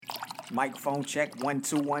Microphone check, 1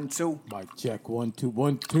 2 1 2. Mic check, 1 2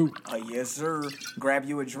 1 2. Yes, sir. Grab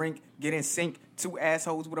you a drink, get in sync. Two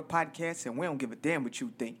assholes with a podcast, and we don't give a damn what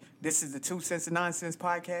you think. This is the 2 Cents of Nonsense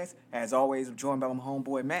podcast. As always, I'm joined by my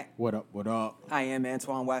homeboy Matt. What up, what up? I am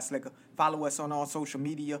Antoine Weislicker. Follow us on all social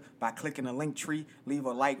media by clicking the link tree. Leave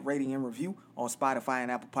a like, rating, and review on Spotify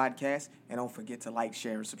and Apple Podcasts. And don't forget to like,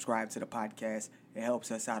 share, and subscribe to the podcast. It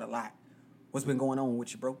helps us out a lot. What's been going on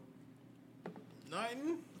with you, bro?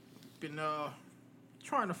 Nothing. Been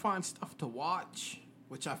trying to find stuff to watch,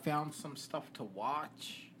 which I found some stuff to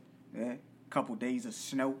watch. Yeah, couple days of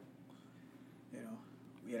snow. You know,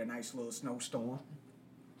 we had a nice little snowstorm.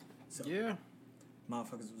 So, Yeah.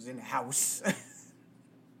 motherfuckers was in the house.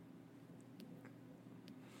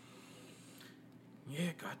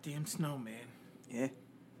 Yeah, goddamn snow, man. Yeah.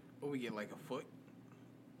 What we get, like a foot?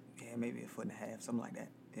 Yeah, maybe a foot and a half, something like that.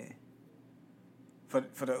 Yeah.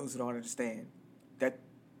 For those who don't understand, that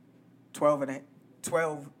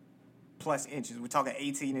 12 plus inches. We're talking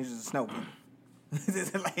 18 inches of snow.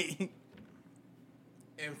 Like,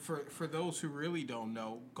 And for those who really don't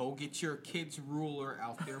know, go get your kid's ruler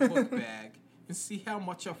out their book bag and see how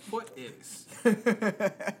much a foot is.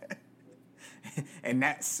 and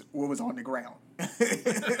that's what was on the ground.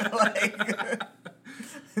 Like,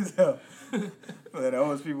 so, for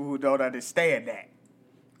those people who don't understand that,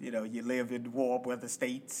 you know, you live in warm weather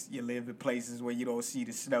states, you live in places where you don't see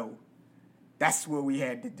the snow. That's what we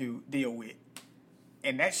had to deal with.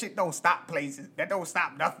 And that shit don't stop places. That don't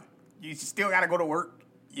stop nothing. You still gotta go to work.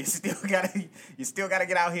 You still gotta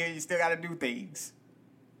get out here. You still gotta do things.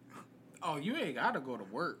 Oh, you ain't got to go to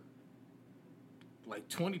work. Like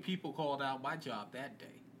 20 people called out my job that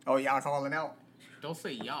day. Oh, y'all calling out? Don't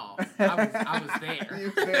say y'all. I was there.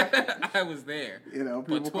 You there? I was there. You know,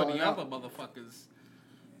 but people 20 calling other out. motherfuckers,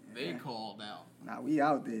 they called out. Nah, we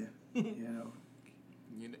out there. You know.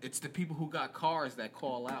 You know, it's the people who got cars that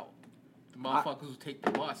call out. The motherfuckers who take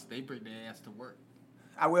the bus, they bring their ass to work.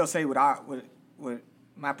 I will say with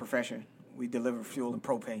my profession, we deliver fuel and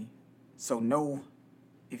propane. So know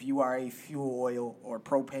if you are a fuel oil or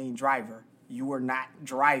propane driver, you are not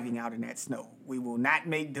driving out in that snow. We will not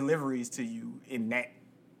make deliveries to you in that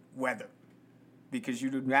weather because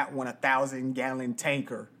you do not want a 1,000-gallon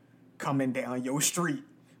tanker coming down your street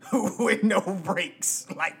with no brakes.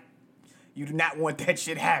 Like, you do not want that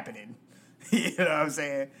shit happening. You know what I'm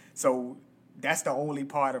saying? So that's the only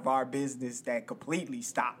part of our business that completely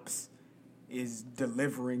stops is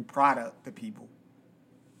delivering product to people.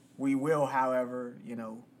 We will, however, you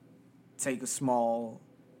know, take a small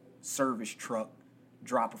service truck,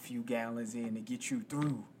 drop a few gallons in to get you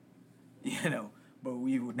through, you know, but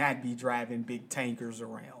we would not be driving big tankers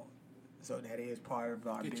around. So that is part of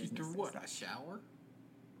our business. Get you through what? A shower?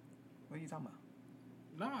 What are you talking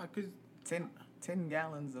about? Nah, because... 10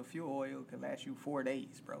 gallons of fuel oil can last you 4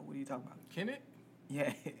 days, bro. What are you talking about? Can it?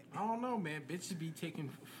 Yeah. I don't know, man. Bitches be taking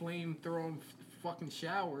flame-throwing fucking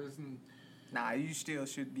showers and... Nah, you still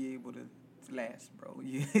should be able to last, bro.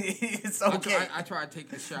 It's okay. I tried to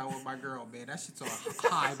take a shower with my girl, man. That shit's on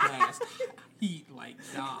high blast heat, like,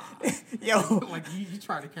 nah. Yo. Like, you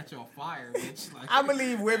try to catch on fire, bitch. Like, I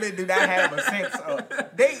believe women do not have a sense of...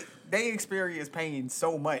 They experience pain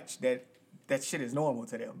so much that shit is normal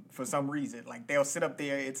to them for some reason. Like, they'll sit up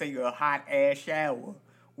there and take a hot-ass shower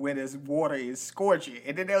where this water is scorching,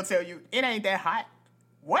 and then they'll tell you, it ain't that hot.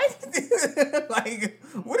 What? Like,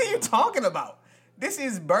 what are you talking about? This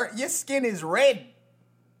is burnt. Your skin is red.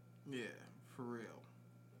 yeah, for real.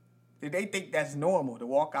 Did they think that's normal to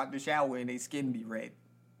walk out the shower and their skin be red?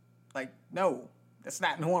 Like, no, that's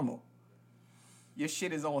not normal. Your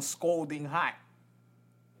shit is on scalding hot.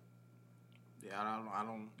 Yeah, I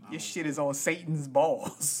don't. Your shit is on Satan's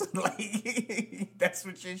balls. Like, that's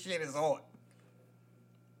what your shit is on.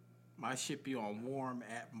 My shit be on warm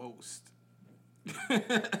at most.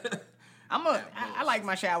 I like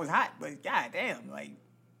my showers hot, but goddamn, like,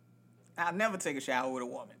 I'll never take a shower with a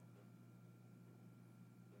woman.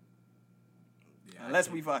 Yeah, unless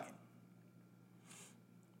we fucking.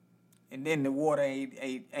 And then the water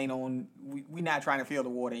ain't on, we not trying to feel the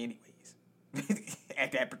water anyways.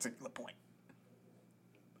 At that particular point.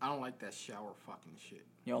 I don't like that shower fucking shit.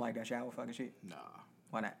 You don't like that shower fucking shit? Nah.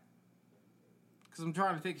 Why not? Because I'm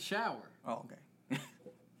trying to take a shower. Oh, okay.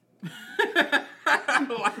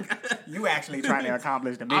 You actually trying to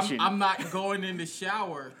accomplish the mission. I'm not going in the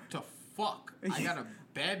shower to fuck. I got a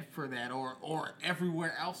bed for that or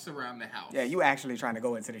everywhere else around the house. Yeah, you actually trying to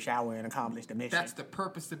go into the shower and accomplish the mission. That's the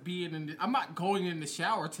purpose of being in the... I'm not going in the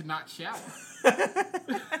shower to not shower.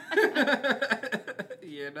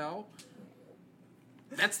 You know?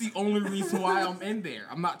 That's the only reason why I'm in there.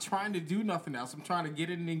 I'm not trying to do nothing else. I'm trying to get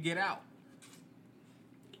in and get out.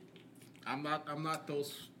 I'm not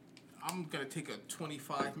those. I'm gonna take a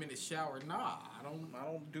 25-minute shower. Nah, I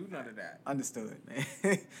don't do none of that. Understood,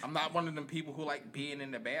 man. I'm not one of them people who like being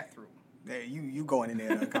in the bathroom. Yeah, you going in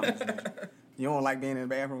there to accomplish You don't like being in the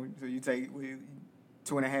bathroom, so you take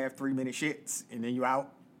 2.5, 3 minute shits, and then you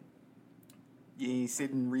out. You ain't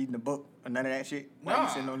sitting reading a book or none of that shit while you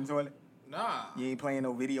sitting on the toilet. Nah. You ain't playing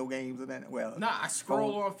no video games or that. Well, nah. I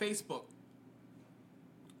scroll on Facebook.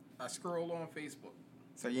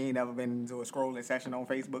 So you ain't never been into a scrolling session on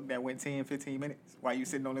Facebook that went 10, 15 minutes while you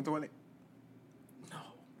sitting on the toilet?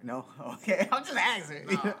 No? Okay, I'm just asking.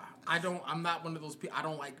 Nah, I'm not one of those people. I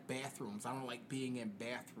don't like bathrooms. I don't like being in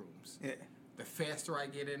bathrooms. Yeah. The faster I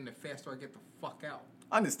get in, the faster I get the fuck out.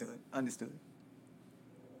 Understood. I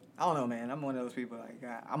don't know, man. I'm one of those people, like,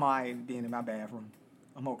 I'm all right being in my bathroom.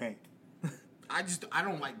 I'm okay. I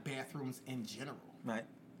don't like bathrooms in general. Right.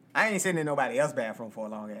 I ain't sitting in nobody else's bathroom for a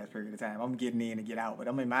long ass period of time. I'm getting in and get out, but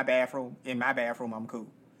I'm in my bathroom. In my bathroom, I'm cool.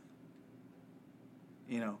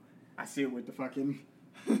 You know, I sit with the fucking.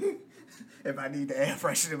 If I need the air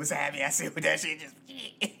freshener beside me, I sit with that shit. Just.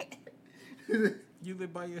 You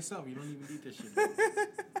live by yourself. You don't even need that shit. No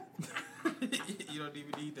you don't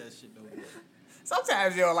even need that shit no more.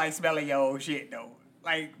 Sometimes you don't like smelling your own shit though.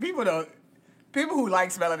 Like people who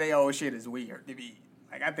like smelling their own shit is weird to me.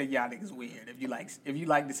 Like, I think y'all niggas weird. If you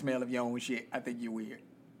like the smell of your own shit, I think you're weird.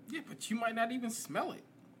 Yeah, but you might not even smell it.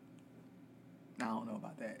 I don't know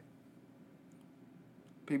about that.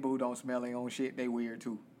 People who don't smell their own shit, they weird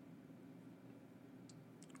too.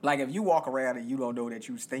 Like, if you walk around and you don't know that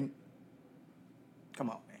you stink, come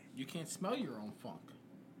on, man. You can't smell your own funk.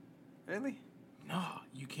 Really? No,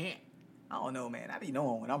 you can't. I don't know, man. I be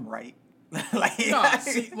knowing when I'm right.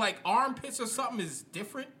 See, like armpits or something is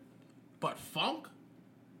different, but funk?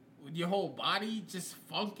 With your whole body just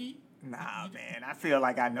funky? Nah, man. I feel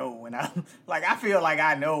like I know when I'm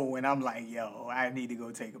like, yo, I need to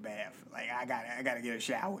go take a bath. Like, I gotta get a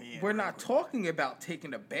shower in. We're not talking about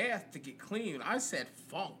taking a bath to get clean. I said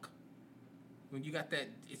funk. When you got that,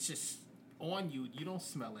 it's just on you. You don't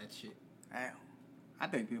smell that shit. Damn. I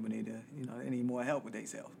think people need to, they need more help with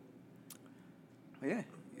themselves. But yeah,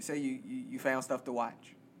 you say you found stuff to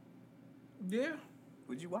watch. Yeah.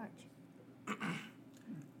 What'd you watch?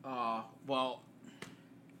 Well,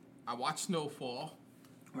 I watched Snowfall.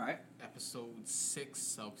 Right. Episode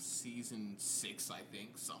 6 of season 6, I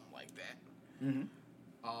think, something like that. Mm-hmm.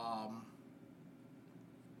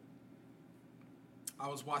 I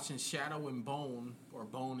was watching Shadow and Bone, or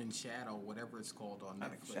Bone and Shadow, whatever it's called on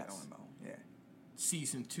Netflix. Shadow and Bone, yeah.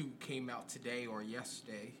 Season 2 came out today or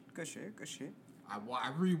yesterday. Good shit. I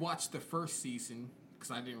rewatched the first season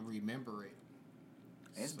because I didn't remember it.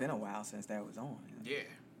 It's been a while since that was on. Yeah.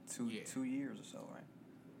 2 years or so, right?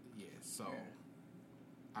 Yeah, so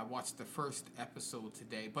I watched the first episode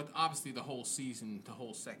today, but obviously the whole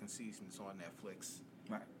second season is on Netflix.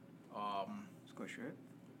 Right. It's good shit.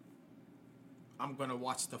 I'm gonna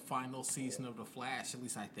watch the final season of The Flash. At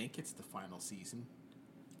least I think it's the final season.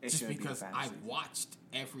 Just because I watched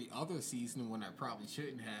every other season when I probably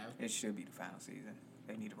shouldn't have. It should be the final season.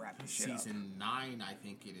 They need to wrap this shit up. Season 9, I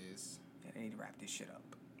think it is. Yeah, they need to wrap this shit up.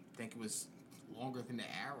 I think it was longer than the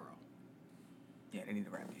Arrow. Yeah, they need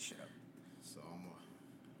to wrap this shit up. So I'm gonna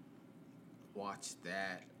watch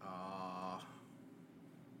that.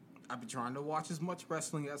 I've been trying to watch as much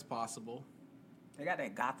wrestling as possible. They got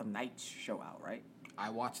that Gotham Knights show out, right? I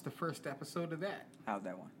watched the first episode of that. How's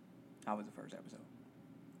that one? How was the first episode?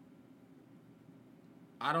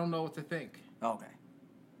 I don't know what to think. Okay.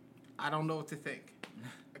 I don't know what to think.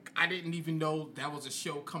 I didn't even know that was a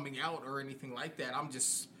show coming out or anything like that. I'm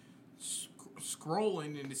just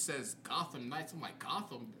scrolling and it says Gotham Knights. I'm like,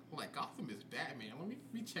 Gotham? I'm like, Gotham is Batman. Let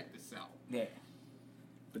me check this out. Yeah.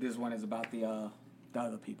 But this one is about the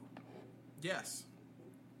other people. Yes.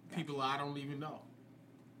 People I don't even know.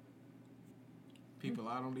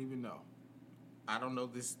 I don't know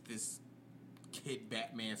this kid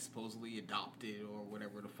Batman supposedly adopted or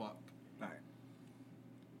whatever the fuck. All right.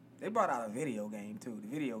 They brought out a video game too. The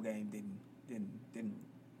video game didn't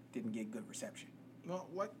get good reception. Well,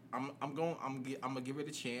 what? I'm gonna give it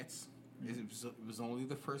a chance. It was only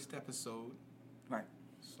the first episode. Right.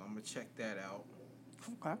 So I'm gonna check that out.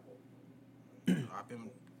 Okay. I've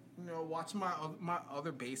been, watching my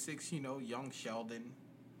other basics. Young Sheldon.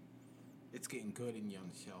 It's getting good in Young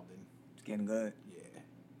Sheldon. It's getting good. Yeah.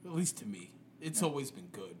 At least to me, it's always been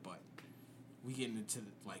good. But we getting into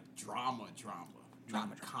like drama,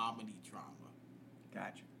 comedy drama.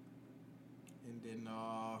 Gotcha. And then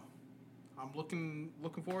I'm looking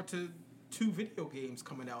forward to 2 video games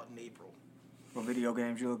coming out in April. What video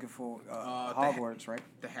games you looking for? The Hogwarts, right?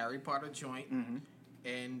 The Harry Potter joint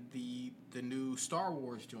and the new Star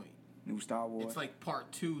Wars joint. New Star Wars. It's like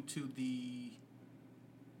part 2 to the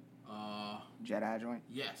Jedi joint?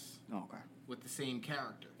 yes. Oh, okay. With the same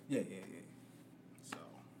character. Yeah. So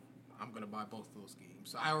I'm gonna buy both those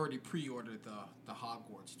games. So I already pre-ordered the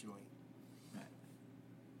Hogwarts joint. Right.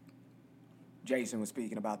 Jason was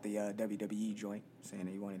speaking about the WWE joint, saying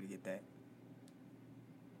that he wanted to get that.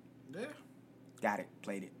 Yeah. Got it.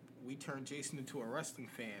 Played it. We turned Jason into a wrestling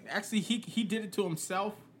fan. Actually, he did it to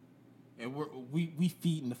himself, and we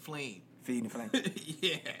feeding the flame. Feeding the flame.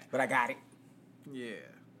 Yeah. But I got it. Yeah.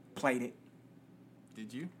 Played it.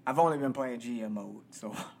 Did you? I've only been playing GM mode,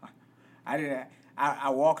 so I didn't. I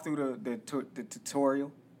walked through the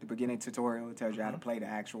tutorial, the beginning tutorial. It tells you how to play the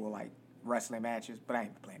actual like wrestling matches, but I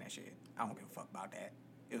ain't been playing that shit. I don't give a fuck about that.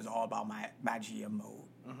 It was all about my GM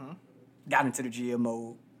mode. Got into the GM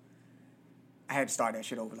mode. I had to start that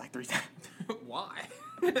shit over like 3 times. Why?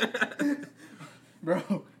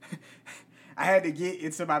 Bro, I had to get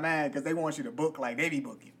into my mind because they want you to book like they be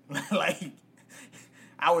booking. Like,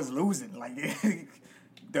 I was losing. Like,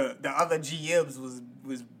 the other GMs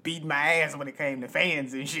was beating my ass when it came to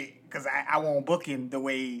fans and shit because I wasn't booking the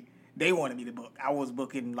way they wanted me to book. I was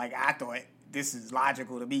booking like I thought this is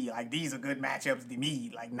logical to me. Like, these are good matchups to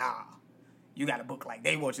me. Like, nah, you got to book like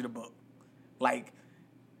they want you to book. Like,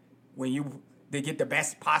 when they get the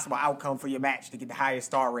best possible outcome for your match to get the highest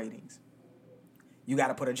star ratings, you got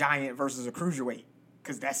to put a giant versus a cruiserweight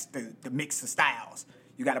because that's the mix of styles.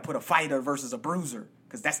 You got to put a fighter versus a bruiser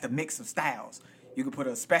because that's the mix of styles. You can put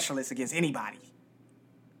a specialist against anybody.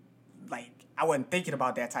 Like, I wasn't thinking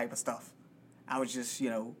about that type of stuff. I was just,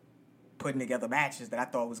 putting together matches that I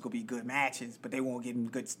thought was going to be good matches, but they weren't getting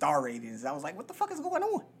good star ratings. I was like, what the fuck is going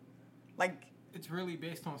on? Like, it's really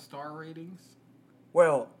based on star ratings?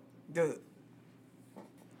 Well,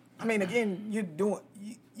 again,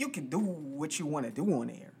 you can do what you want to do on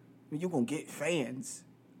there. You're going to get fans,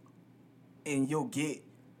 and you'll get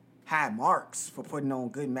high marks for putting on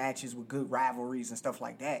good matches with good rivalries and stuff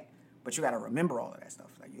like that. But you got to remember all of that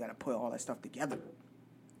stuff. Like, you got to put all that stuff together.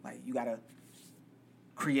 Like, you got to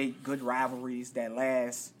create good rivalries that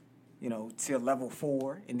last, till level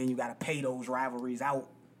 4, and then you got to pay those rivalries out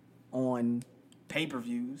on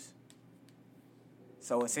pay-per-views.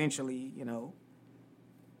 So essentially,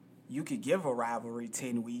 you could give a rivalry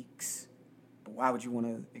 10 weeks, but why would you want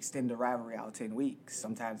to extend the rivalry out 10 weeks?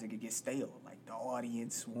 Sometimes it could get stale. Like, the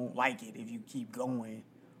audience won't like it if you keep going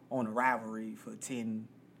on a rivalry for 10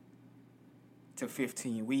 to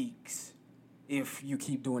 15 weeks if you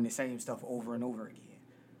keep doing the same stuff over and over again.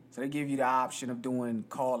 So they give you the option of doing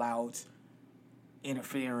call-outs,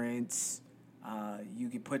 interference. You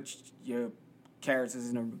can put your characters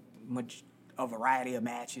in a variety of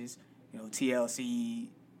matches. TLC,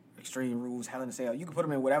 Extreme Rules, Hell in a Cell. You can put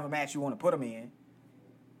them in whatever match you want to put them in.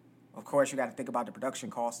 Of course, you got to think about the production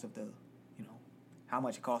cost of how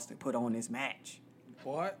much it costs to put on this match.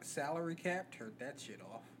 What? Salary cap? Turn that shit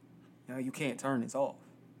off. You can't turn this off.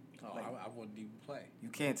 Oh, Like, I wouldn't even play. You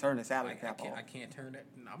can't turn the salary cap off. I can't turn that.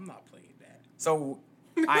 No, I'm not playing that. So,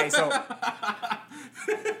 all right, so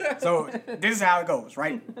this is how it goes,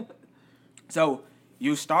 right? So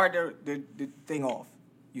you start the thing off.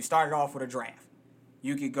 You started off with a draft.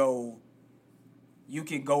 You could go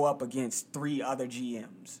up against 3 other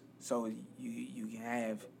GMs. So you can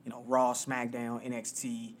have Raw, SmackDown,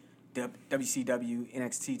 NXT, WCW,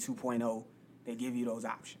 NXT 2.0. They give you those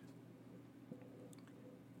options.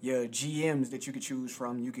 Your GMs that you could choose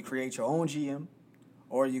from, you could create your own GM,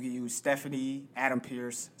 or you could use Stephanie, Adam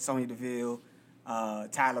Pearce, Sonya Deville,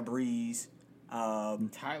 Tyler Breeze.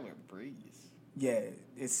 Tyler Breeze. Yeah,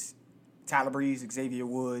 it's Tyler Breeze, Xavier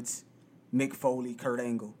Woods, Mick Foley, Kurt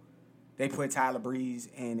Angle. They put Tyler Breeze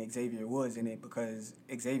and Xavier Woods in it because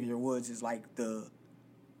Xavier Woods is like the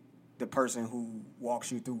person who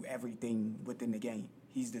walks you through everything within the game.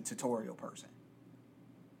 He's the tutorial person.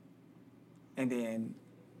 And then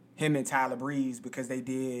him and Tyler Breeze, because they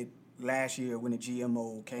did last year when the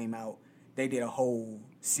GMO came out, they did a whole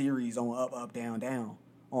series on Up, Up, Down, Down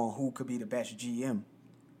on who could be the best GM.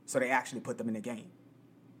 So they actually put them in the game.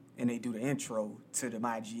 And they do the intro to the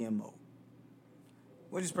My GMO,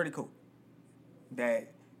 which is pretty cool.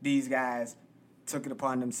 That these guys took it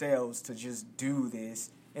upon themselves to just do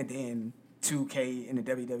this, and then 2K and the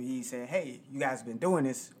WWE said, hey, you guys have been doing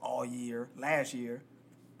this all year, last year,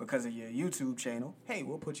 because of your YouTube channel. Hey,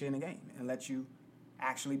 we'll put you in the game and let you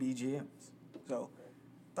actually be GMs. So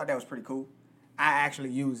I thought that was pretty cool. I actually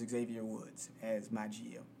use Xavier Woods as my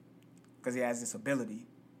GM because he has this ability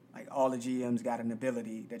Like, all the GMs got an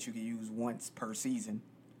ability that you can use once per season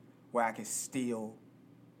where I can steal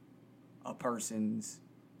a person's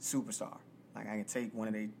superstar. Like, I can take one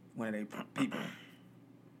of their people. Okay.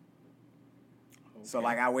 So,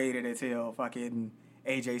 like, I waited until fucking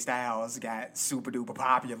AJ Styles got super duper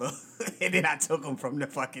popular, and then I took him from the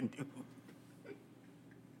fucking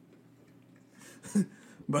dude.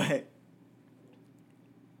 But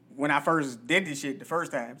when I first did this shit the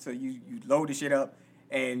first time, so you load the shit up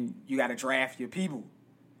and you got to draft your people.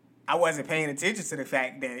 I wasn't paying attention to the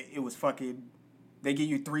fact that it was fucking, they give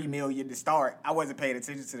you $3 million to start. I wasn't paying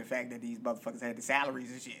attention to the fact that these motherfuckers had the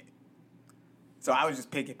salaries and shit. So I was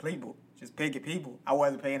just picking people. I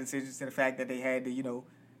wasn't paying attention to the fact that they had to, you know,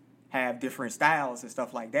 have different styles and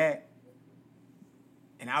stuff like that.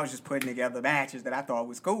 And I was just putting together matches that I thought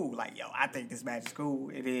was cool. Like, yo, I think this match is cool.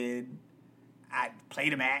 And then I'd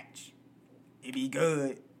play the match. It'd be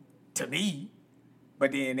good to me.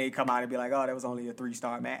 But then they come out and be like, oh, that was only a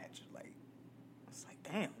 3-star match. Like, it's like,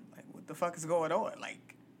 damn, like, what the fuck is going on?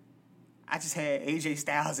 Like, I just had AJ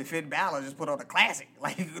Styles and Finn Balor just put on a classic.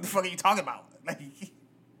 Like, what the fuck are you talking about? Like,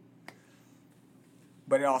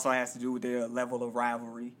 but it also has to do with their level of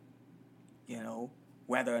rivalry, you know,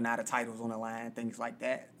 whether or not a title's on the line, things like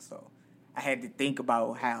that. So I had to think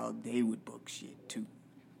about how they would book shit, too,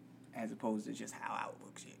 as opposed to just how I would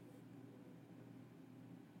book shit.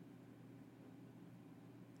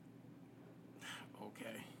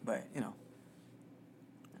 Okay. But, you know,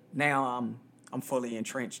 now I'm fully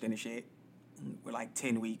entrenched in the shit. We're like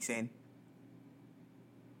 10 weeks in.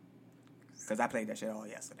 Because I played that shit all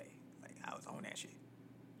yesterday. Like, I was on that shit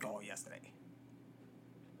all yesterday.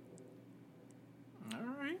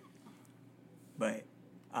 All right. But,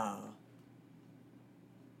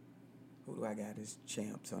 who do I got as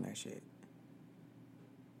champs on that shit?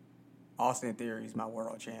 Austin Theory is my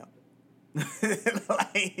world champ.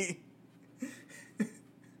 Like,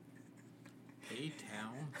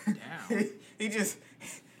 down. he just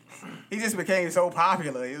became so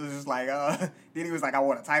popular. It was just like, then he was like, I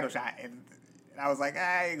want a title shot. And I was like,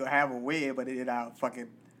 I ain't gonna have a win, but then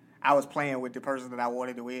I was playing with the person that I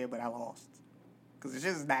wanted to win, but I lost. Because it's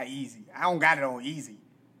just not easy. I don't got it on easy.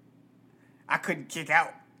 I couldn't kick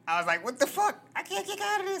out. I was like, what the fuck? I can't kick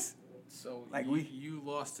out of this. So like you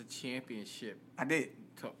lost the championship. I did.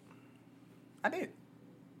 I did.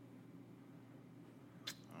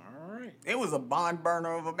 All right. It was a barn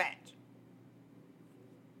burner of a match.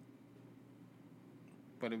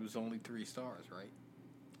 But it was only 3 stars, right?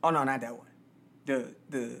 Oh, no, not that one.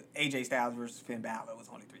 The AJ Styles versus Finn Balor was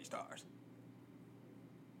only 3 stars.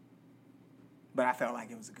 But I felt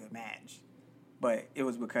like it was a good match. But it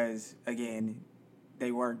was because, again,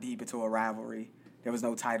 they weren't deep into a rivalry. There was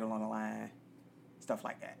no title on the line. Stuff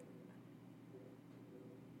like that.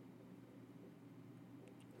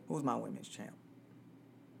 Who's my women's champ?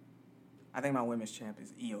 I think my women's champ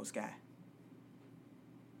is Io Sky.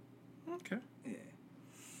 Okay. Yeah.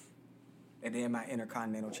 And then my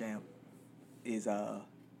intercontinental champ is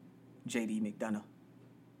JD McDonough.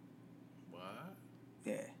 What?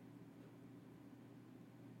 Yeah.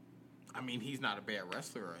 I mean, he's not a bad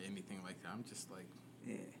wrestler or anything like that. I'm just like,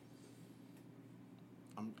 yeah.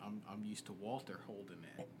 I'm used to Walter holding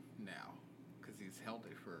that now because he's held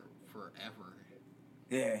it for forever.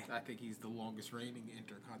 Yeah. I think he's the longest reigning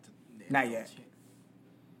intercontinental. Not yet.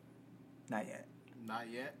 Not yet. Not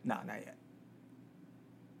yet? No, not yet.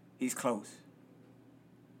 He's close.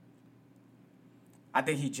 I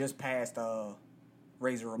think he just passed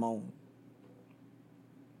Razor Ramon.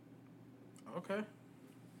 Okay.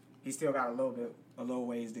 He still got a little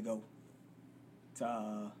ways to go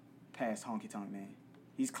to pass Honky Tonk Man.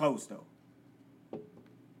 He's close though.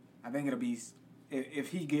 I think it'll be if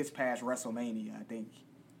he gets past WrestleMania. I think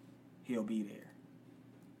he'll be there.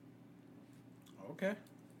 Okay.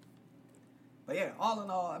 But yeah, all in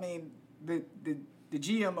all, I mean the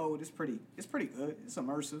GM mode is pretty good. It's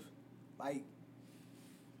immersive, like.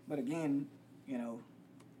 But again, you know,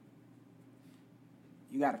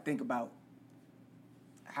 you got to think about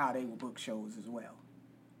how they will book shows as well,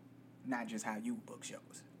 not just how you book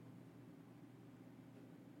shows.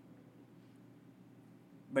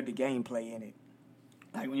 But the gameplay in it,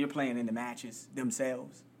 like when you're playing in the matches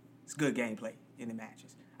themselves, it's good gameplay in the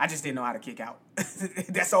matches. I just didn't know how to kick out.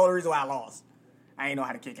 That's the only reason why I lost. I ain't know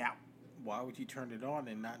how to kick out. Why would you turn it on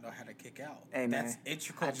and not know how to kick out? Hey, man, that's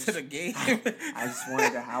integral to the game.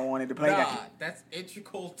 I wanted to play that. That's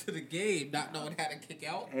integral to the game, not knowing how to kick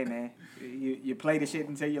out. Hey, man, you play the shit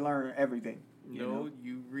until you learn everything. No,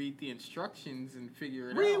 you read the instructions and figure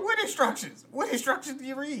it Read out. what instructions? What instructions do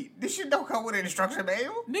you read? This shit don't come with an instruction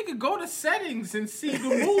manual. Nigga, go to settings and see the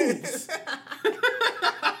moves.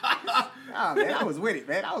 Nah, man, I was with it,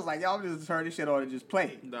 man. I was like, y'all just turn this shit on and just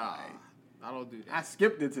play. Nah, I don't do that. I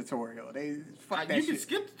skipped the tutorial. Fuck that You shit. can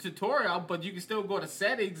skip the tutorial, but you can still go to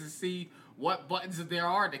settings and see what buttons there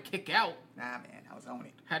are to kick out. Nah, man, I was on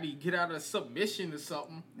it. How do you get out of a submission or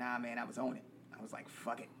something? Nah, man, I was on it. I was like,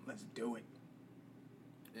 fuck it, let's do it.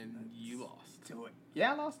 And you lost. Do it.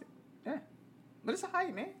 Yeah, I lost it. Yeah. But it's a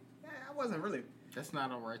hype, man. Yeah, I wasn't really. That's not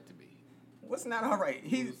all right to me. What's not all right?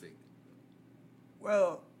 Losing.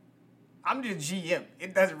 Well, I'm just GM.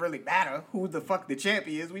 It doesn't really matter who the fuck the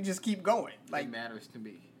champion is. We just keep going. Like, it matters to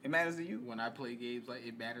me. It matters to you? When I play games, like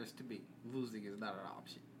it matters to me. Losing is not an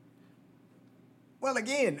option. Well,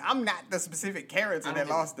 again, I'm not the specific character that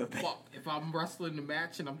lost the fuck. If I'm wrestling the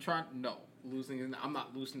match and I'm trying, no, losing is. I'm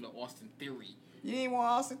not losing to Austin Theory. You ain't want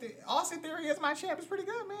Austin Theory. Austin Theory as my champ is pretty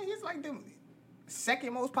good, man. He's like the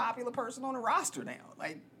second most popular person on the roster now.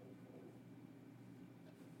 Like,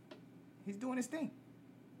 he's doing his thing.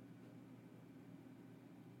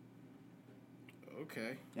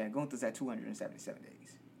 Okay. Yeah, Gunther's at 277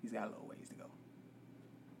 days. He's got a little ways to go.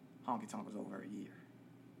 Honky Tonk was over a year.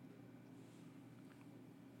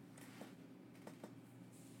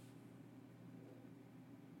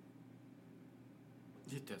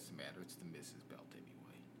 It doesn't matter. It's the Mrs. belt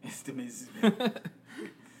anyway. It's the Mrs.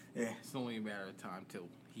 Yeah. It's only a matter of time till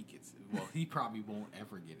he gets it. Well, he probably won't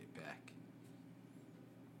ever get it back.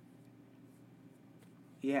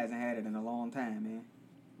 He hasn't had it in a long time, man.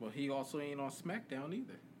 Well, he also ain't on SmackDown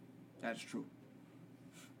either. That's true.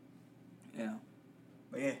 Yeah.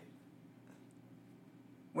 But yeah.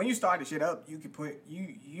 When you start the shit up, you can put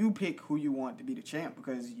you pick who you want to be the champ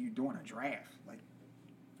because you're doing a draft. Like,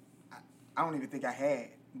 I don't even think I had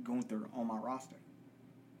Gunther on my roster.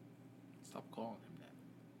 Stop calling him that.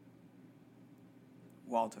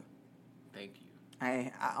 Walter. Thank you.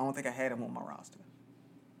 I don't think I had him on my roster.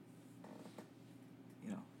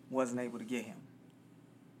 You know, wasn't able to get him.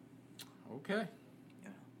 Okay. You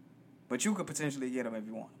know, but you could potentially get him if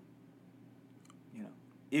you want him. You know,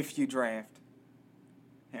 if you draft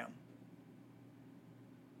him.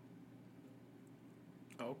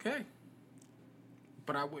 Okay.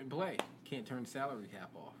 But I wouldn't play. Can't turn the salary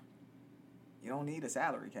cap off. You don't need a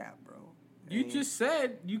salary cap, bro. You just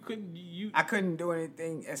said you couldn't. I couldn't do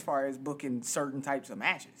anything as far as booking certain types of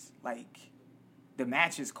matches. Like, the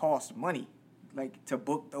matches cost money, like, to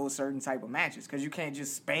book those certain type of matches. Because you can't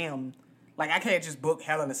just spam. Like, I can't just book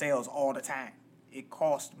Hell in a Cell all the time. It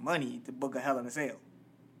costs money to book a Hell in a Cell.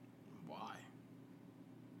 Why?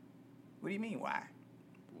 What do you mean, why?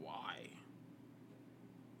 Why?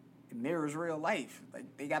 It mirrors real life.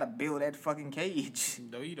 Like, they got to build that fucking cage.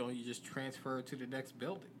 No, you don't. You just transfer it to the next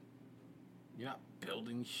building. You're not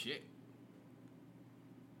building shit.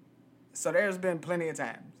 So there's been plenty of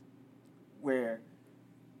times where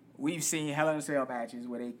we've seen Hell in a Cell matches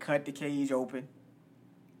where they cut the cage open.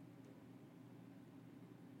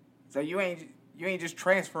 So you ain't just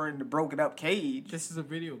transferring the broken up cage. This is a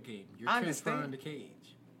video game. You're I transferring understand. the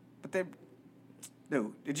cage. But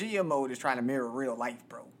dude, the GM mode is trying to mirror real life,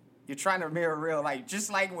 bro. You're trying to mirror real life. Just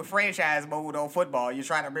like with franchise mode on football, you're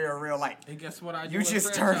trying to mirror real life. And guess what I do? You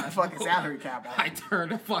just turn the fucking salary cap off. I turn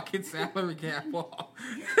the fucking salary cap off.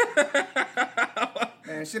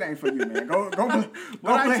 Man, shit ain't for you, man. Go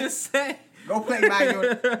What I play. just said. Go play My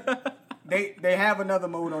Universe. They have another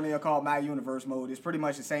mode on there called My Universe mode. It's pretty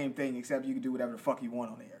much the same thing, except you can do whatever the fuck you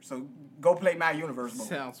want on there. So go play My Universe mode.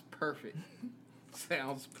 Sounds perfect.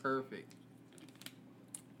 Sounds perfect.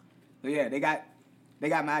 So yeah, they got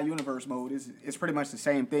My Universe mode. It's pretty much the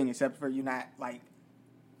same thing, except for you're not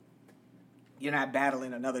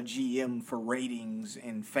battling another GM for ratings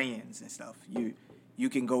and fans and stuff. You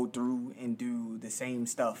can go through and do the same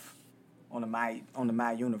stuff on the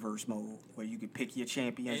My Universe mode, where you can pick your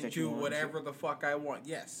champions And that you do want. whatever the fuck I want.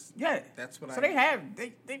 Yes. Yeah, That's what so I.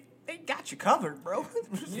 they got you covered, bro.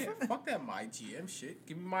 Yeah, fuck that my GM shit.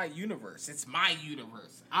 Give me my universe. It's my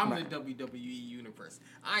universe. I'm Right. the WWE universe.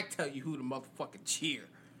 I tell you who the motherfucking cheer.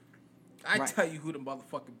 I Right. tell you who the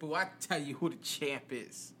motherfucking boo. I tell you who the champ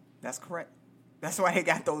is. That's correct. That's why they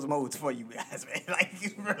got those modes for you guys, man. Like,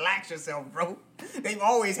 you relax yourself, bro. They've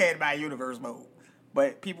always had My Universe mode.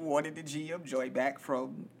 But people wanted the GM joy back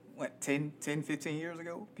from, 10, 15 years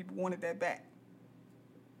ago? People wanted that back.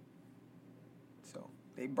 So,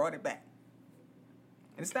 they brought it back.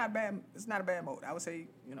 And it's not bad. It's not a bad mode. I would say,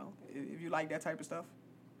 if you like that type of stuff,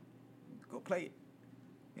 go play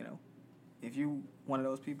it. If you one of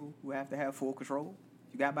those people who have to have full control,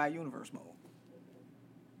 you got My Universe mode.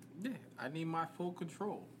 Yeah, I need my full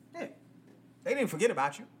control. Yeah. They didn't forget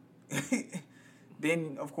about you.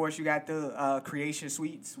 Then, of course, you got the creation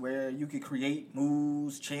suites where you could create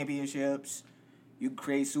moves, championships. You can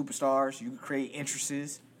create superstars. You can create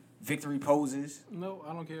entrances, victory poses. No,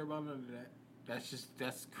 I don't care about none of that.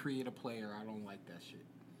 That's create a player. I don't like that shit.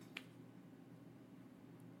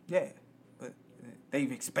 Yeah, but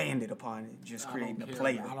they've expanded upon it, just creating a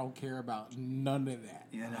player. I don't care about none of that.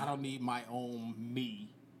 Yeah, no. I don't need my own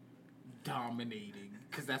me dominating,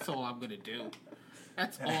 because that's all I'm going to do.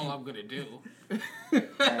 That's all I'm going to do.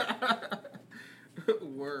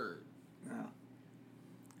 Word. Yeah.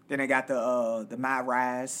 Then they got the My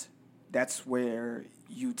Rise. That's where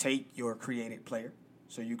you take your created player.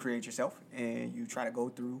 So you create yourself and you try to go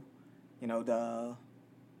through, being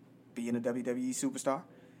a WWE superstar.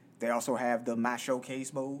 They also have the My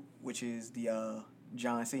Showcase mode, which is the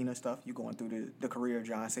John Cena stuff. You're going through the career of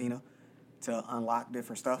John Cena to unlock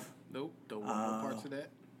different stuff. Nope, don't want no parts of that.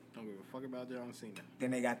 Don't give a fuck about John Cena.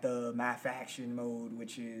 Then they got the My Faction mode,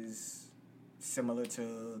 which is similar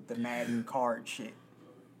to the Madden card shit.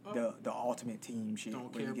 The Ultimate Team shit.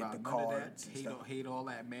 Don't where care you get about the none cards of that. Hate all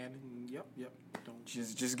that, man. Yep. Don't.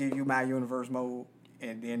 Just give you My Universe mode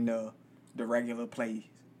and then the regular plays.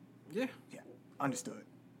 Yeah. Yeah. Understood.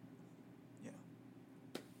 Yeah.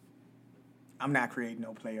 I'm not creating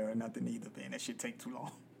no player or nothing either, man. That shit take too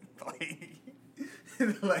long.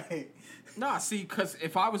 Nah, see, because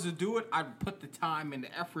if I was to do it, I'd put the time and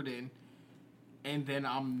the effort in, and then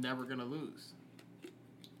I'm never going to lose.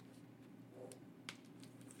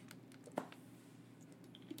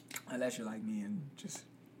 Unless you're like me and just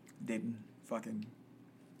didn't fucking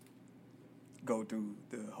go through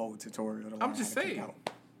the whole tutorial. I'm just saying.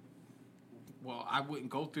 Well, I wouldn't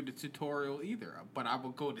go through the tutorial either, but I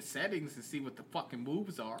would go to settings and see what the fucking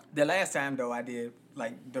moves are. The last time, though, I did,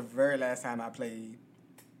 the very last time I played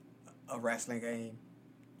a wrestling game,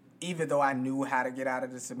 even though I knew how to get out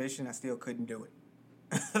of the submission, I still couldn't do it.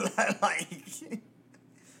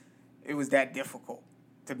 It was that difficult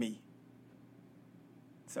to me.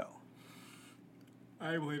 So.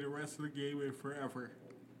 I played a wrestling game in forever.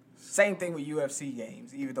 Same thing with UFC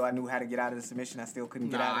games. Even though I knew how to get out of the submission, I still couldn't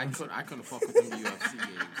get out of it. I couldn't fuck with them UFC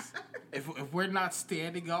games. If we're not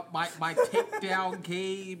standing up, my takedown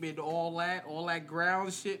game and all that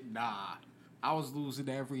ground shit, nah. I was losing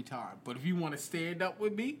every time. But if you want to stand up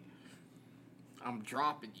with me, I'm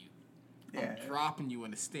dropping you. Yeah. I'm dropping you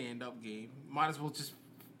in a stand-up game. Might as well just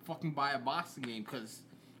fucking buy a boxing game, because...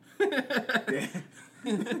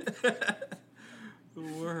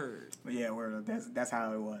 Word. But yeah, that's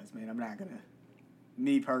how it was, man. I'm not gonna.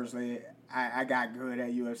 Me personally, I got good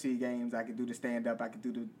at UFC games. I could do the stand up. I could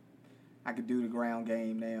do the ground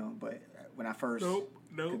game now. But when I first nope,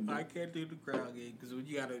 I can't do the ground game, because when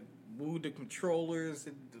you gotta move the controllers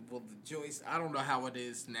and the joystick. I don't know how it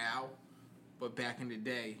is now, but back in the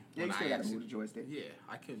day, yeah, you still gotta move the joystick. Yeah,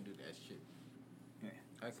 I couldn't do that shit. Yeah,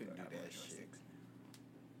 I couldn't do that shit.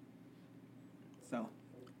 So.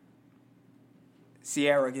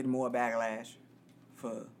 Sierra getting more backlash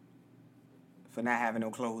for not having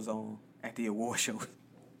no clothes on at the award show.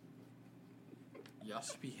 Y'all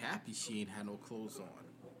should be happy she ain't had no clothes on.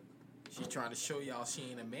 She's trying to show y'all she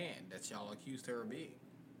ain't a man that y'all accused her of being.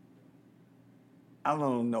 I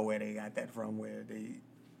don't know where they got that from, where they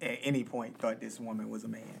at any point thought this woman was a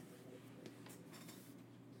man.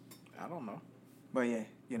 I don't know. But yeah,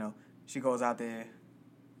 she goes out there.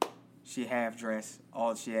 She half dressed.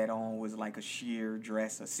 All she had on was like a sheer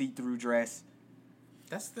dress, a see-through dress.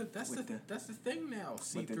 That's the thing now.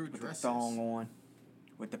 See-through dresses. With the thong on,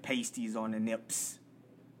 with the pasties on the nips,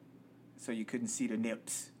 so you couldn't see the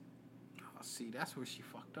nips. Oh, see, that's where she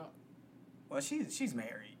fucked up. Well, she's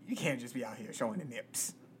married. You can't just be out here showing the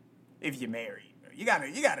nips. If you're married, you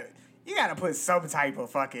gotta put some type of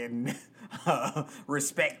fucking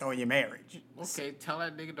respect on your marriage. Okay, tell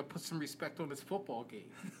that nigga to put some respect on his football game.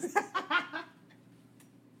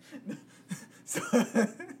 So,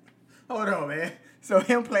 hold on, man. So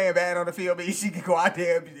him playing bad on the field means she could go out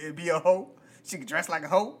there and be a hoe? She could dress like a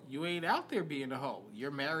hoe? You ain't out there being a hoe.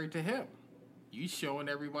 You're married to him. You showing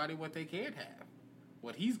everybody what they can't have.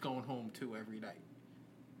 What he's going home to every night.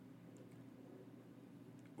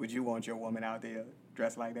 Would you want your woman out there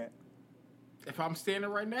dressed like that? If I'm standing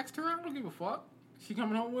right next to her, I don't give a fuck. She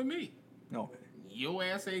coming home with me. No. Your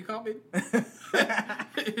ass ain't coming.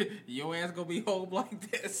 Your ass gonna be home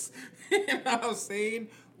like this. You know what I'm saying?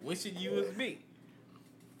 Wishing you was me.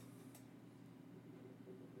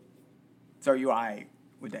 So you alright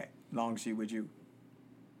with that? Long as she with you?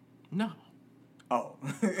 No.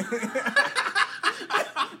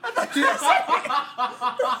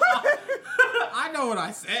 I know what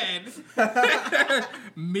I said.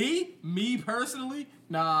 Me personally,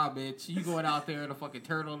 nah, bitch. You going out there in a fucking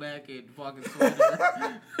turtleneck and fucking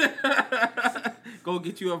sweater. Go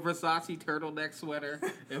get you a Versace turtleneck sweater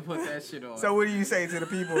and put that shit on. So what do you say to the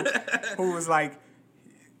people who was like,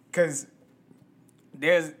 because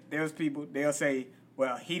there's people, they'll say,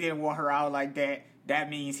 well, he didn't want her out like that. That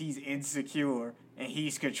means he's insecure and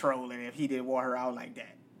he's controlling if he didn't want her out like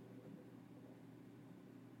that.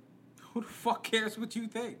 Who the fuck cares what you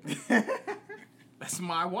think? That's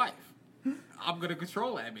my wife. I'm gonna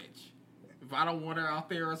control that bitch. If I don't want her out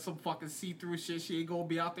there in some fucking see-through shit, she ain't gonna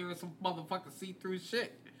be out there in some motherfucking see-through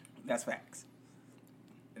shit. That's facts.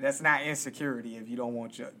 That's not insecurity if you don't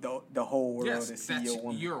want the whole world to see your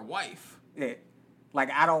woman. Your wife. Yeah.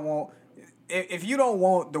 Like, I don't want... If you don't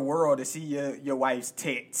want the world to see your wife's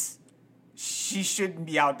tits, she shouldn't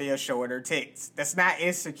be out there showing her tits. That's not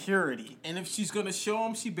insecurity. And if she's gonna show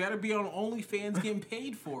them, she better be on OnlyFans getting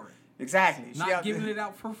paid for it. Exactly. Not giving it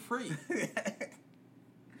out for free.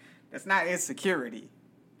 That's not insecurity.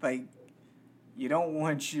 Like, you don't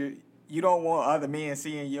want other men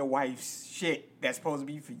seeing your wife's shit that's supposed to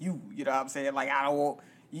be for you. You know what I'm saying? Like, I don't want...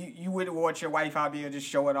 You wouldn't want your wife out there just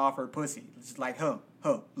showing off her pussy. It's like,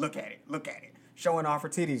 look at it. Showing off her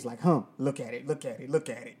titties like, look at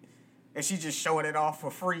it. And she just showing it off for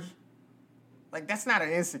free. Like, that's not an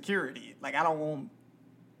insecurity. Like, I don't want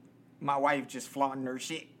my wife just flaunting her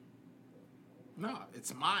shit. No,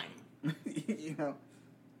 it's mine. You know?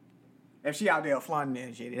 If she out there flaunting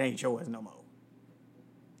that shit, it ain't yours no more.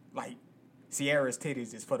 Like, Sierra's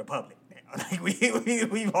titties is for the public now. Like,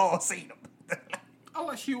 we've all seen them.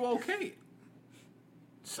 Unless you okay it.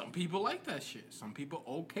 Some people like that shit. Some people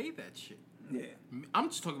okay that shit. Yeah. I'm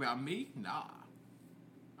just talking about me. Nah.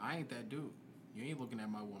 I ain't that dude. You ain't looking at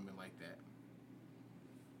my woman like that.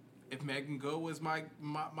 If Megan Go was my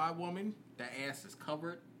woman, that ass is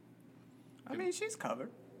covered. I mean, she's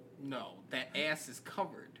covered. No, that ass is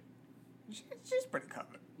covered. She's pretty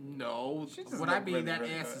covered. No, when I mean that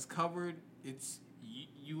ass is covered, it's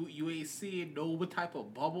you ain't seeing no type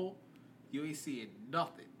of bubble. You ain't seeing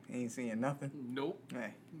nothing. Ain't seeing nothing? Nope.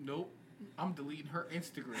 Hey. Nope. I'm deleting her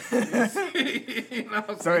Instagram.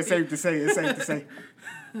 So it's safe to say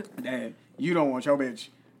that you don't want your bitch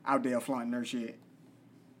out there flaunting her shit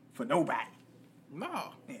for nobody.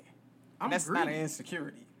 No. Yeah. That's not an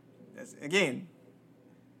insecurity. That's, again,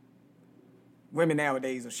 women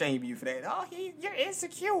nowadays will shame you for that. Oh, you're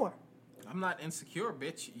insecure. I'm not insecure,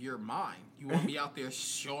 bitch. You're mine. You want me out there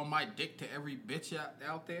showing my dick to every bitch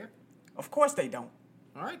out there? Of course they don't.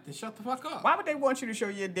 All right, then shut the fuck up. Why would they want you to show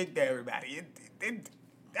your dick to everybody?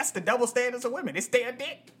 That's the double standards of women. It's their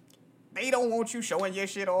dick. They don't want you showing your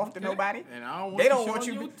shit off to nobody. And I don't want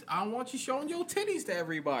I don't want you showing your titties to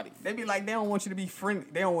everybody. They be like, they don't want you to be friendly.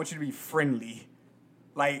 They don't want you to be friendly.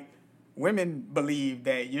 Like, women believe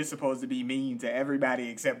that you're supposed to be mean to everybody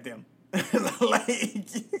except them. Like,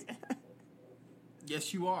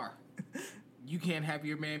 yes, you are. You can't have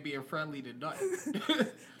your man being friendly to nothing.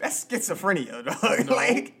 That's schizophrenia, dog. No,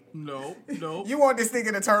 like, no. You want this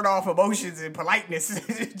nigga to turn off emotions and politeness.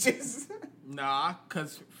 Just... Nah,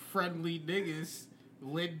 because friendly niggas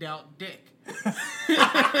lend out dick. You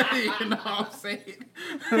know what I'm saying?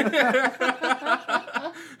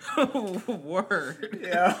 Word.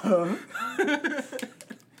 Yeah.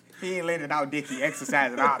 He ain't lending out dick, he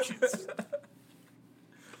exercising options.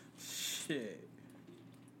 Shit.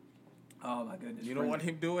 Oh my goodness. You don't want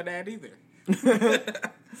him doing that either.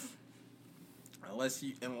 Unless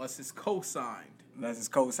it's co-signed. Unless it's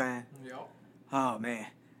co-signed. Yep. Oh man.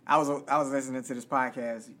 I was listening to this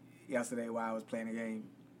podcast yesterday while I was playing a game.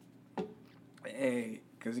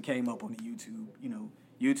 Because it came up on the YouTube. You know,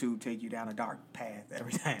 YouTube take you down a dark path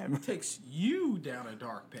every time. It takes you down a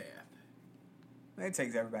dark path. It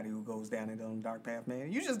takes everybody who goes down a dark path,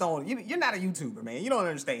 man. You just don't. You're not a YouTuber, man. You don't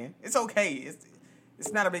understand. It's okay.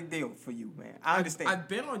 It's not a big deal for you, man. I understand. I've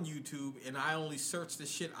been on YouTube and I only search the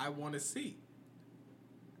shit I want to see.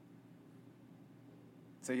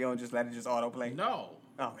 So you don't just let it just autoplay? No.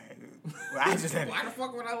 Okay. Well, I just let it. Why the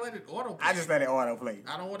fuck would I let it autoplay? I just let it autoplay.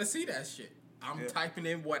 I don't want to see that shit. I'm typing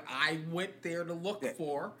in what I went there to look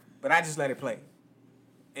for. But I just let it play.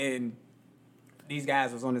 And these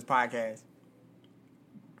guys was on this podcast.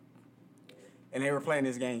 And they were playing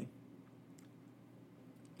this game.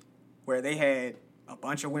 Where they had a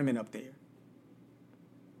bunch of women up there.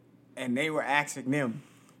 And they were asking them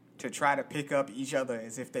to try to pick up each other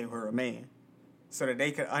as if they were a man. So that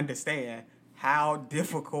they could understand how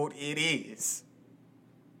difficult it is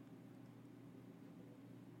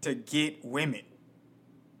to get women.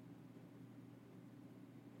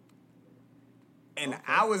 And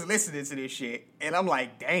I was listening to this shit, and I'm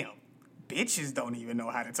like, damn, bitches don't even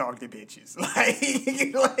know how to talk to bitches.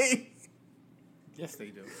 Like yes,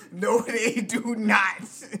 they do. No, they do not.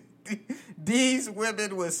 These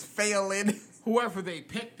women was failing. Whoever they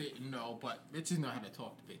picked didn't know, but bitches know how to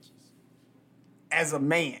talk to bitches. As a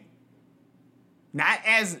man. Not,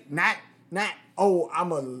 oh,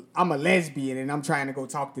 I'm a lesbian and I'm trying to go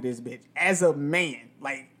talk to this bitch. As a man.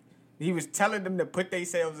 Like, he was telling them to put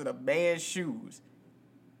themselves in a man's shoes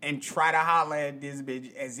and try to holler at this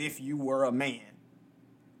bitch as if you were a man.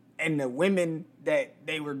 And the women that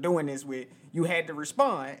they were doing this with, you had to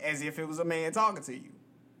respond as if it was a man talking to you.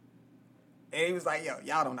 And he was like, yo,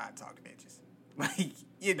 y'all don't know how to talk to bitches. Like,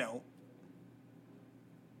 you know.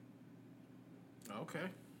 Okay.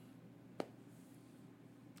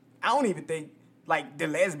 I don't even think, like, the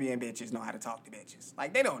lesbian bitches know how to talk to bitches.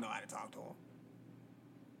 Like, they don't know how to talk to them.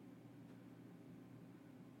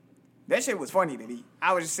 That shit was funny to me.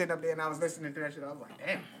 I was just sitting up there and I was listening to that shit. I was like,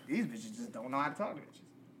 damn, these bitches just don't know how to talk to bitches.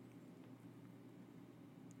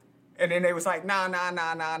 And then they was like, nah.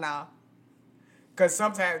 Because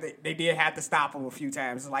sometimes they did have to stop them a few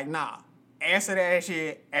times. It's like, nah, answer that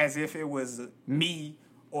shit as if it was me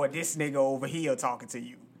or this nigga over here talking to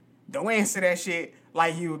you. Don't answer that shit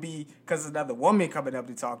like you would be because another woman coming up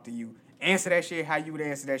to talk to you. Answer that shit how you would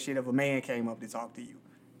answer that shit if a man came up to talk to you.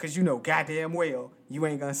 Because you know goddamn well you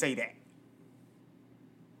ain't going to say that.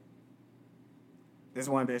 This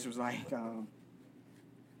one bitch was like,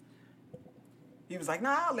 he was like,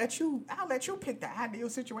 nah, I'll let you pick the ideal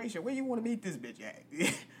situation. Where you want to meet this bitch at?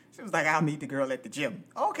 She was like, I'll meet the girl at the gym.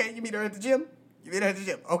 Okay, you meet her at the gym? You meet her at the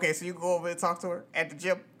gym. Okay, so you go over and talk to her at the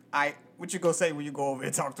gym? All right, what you gonna say when you go over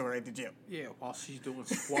and talk to her at the gym? Yeah, while she's doing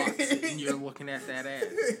squats and you're looking at that ass.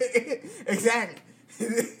 Exactly.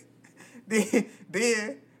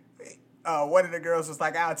 Then one of the girls was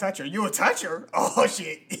like, I'll touch her. You a touch her? Oh,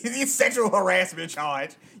 shit. It's sexual harassment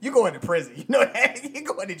charge. You going to prison. You know that? You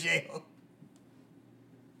going to jail.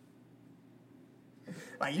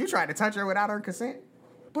 Like, you tried to touch her without her consent?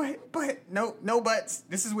 But, no buts.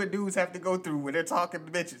 This is what dudes have to go through when they're talking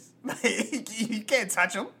to bitches. Like, you can't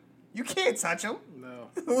touch them. You can't touch them. No.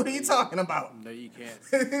 What are you talking about? No, you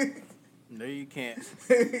can't. No, you can't.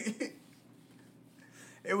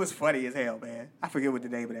 It was funny as hell, man. I forget what the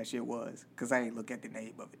name of that shit was, because I ain't look at the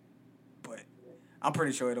name of it. But I'm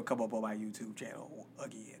pretty sure it'll come up on my YouTube channel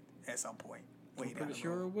again at some point. I'm pretty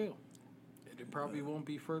sure it will. It probably won't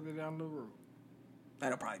be further down the road.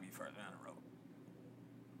 That'll probably be further down the road.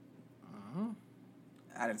 Uh-huh.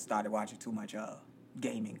 I done started watching too much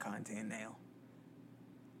gaming content now.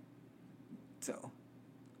 So,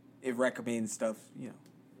 it recommends stuff, you know,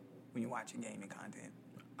 when you're watching gaming content.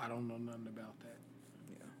 I don't know nothing about that.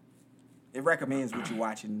 Yeah. It recommends what you're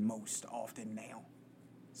watching most often now.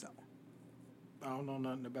 So. I don't know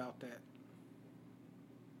nothing about that.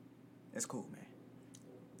 It's cool, man.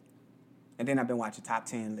 And then I've been watching top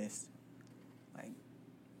 10 lists. Like,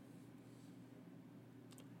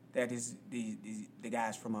 that is the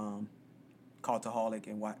guys from Cultaholic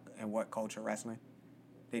and What Culture Wrestling.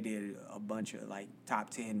 They did a bunch of like top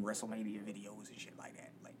 10 WrestleMania videos and shit like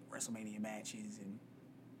that, like WrestleMania matches, and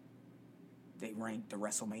they ranked the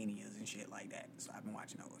WrestleManias and shit like that. So I've been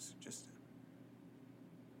watching those just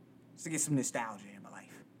to get some nostalgia in my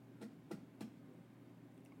life.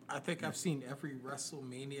 I think I've seen every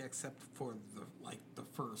WrestleMania except for the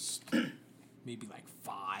first maybe like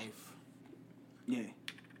 5. Yeah.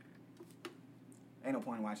 Ain't no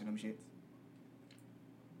point in watching them shits.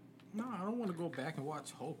 No, I don't want to go back and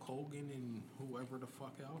watch Hulk Hogan and whoever the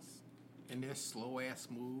fuck else and their slow ass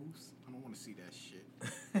moves. I don't want to see that shit.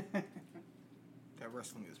 That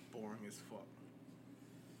wrestling is boring as fuck.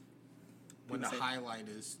 When the highlight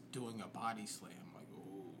is doing a body slam, like,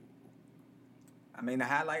 ooh. I mean, the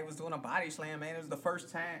highlight was doing a body slam, man. It was the first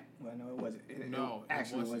time. Well, no, it wasn't. It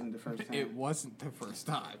wasn't the first time. It wasn't the first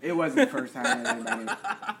time. It wasn't the first time anybody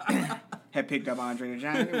had picked up Andre the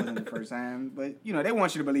Giant. It wasn't the first time. But, you know, they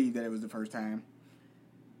want you to believe that it was the first time.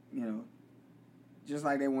 You know, just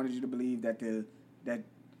like they wanted you to believe that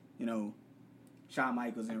Shawn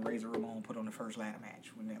Michaels and Razor Ramon put on the first ladder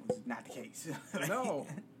match when that was not the case. No.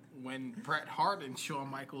 When Bret Hart and Shawn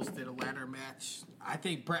Michaels did a ladder match, I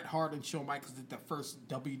think Bret Hart and Shawn Michaels did the first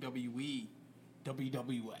WWE,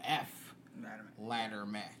 WWF ladder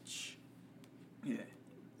match. Yeah.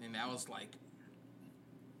 And that was like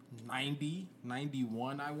 90,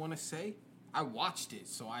 91, I want to say. I watched it,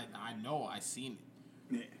 so I know I seen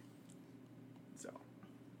it. Yeah. So.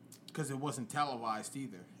 Because it wasn't televised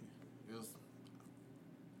either. It was,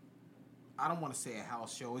 I don't want to say a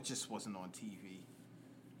house show, it just wasn't on TV.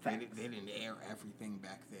 They didn't air everything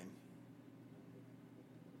back then.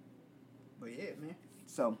 But yeah, man.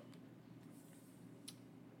 So,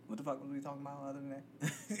 what the fuck was we talking about other than that?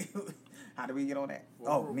 How did we get on that?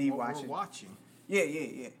 Me watching. We're watching.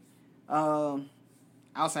 Yeah.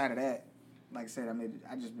 Outside of that, like I said,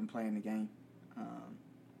 I just been playing the game,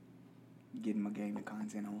 getting my gaming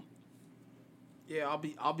content on. Yeah,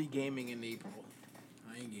 I'll be gaming in April.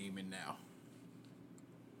 I ain't gaming now.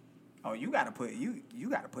 Oh, you gotta put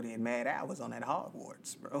in mad hours on that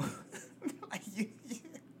Hogwarts, bro. Like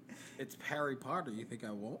It's Harry Potter. You think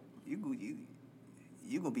I won't? You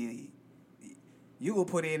gonna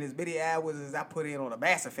put in as many hours as I put in on a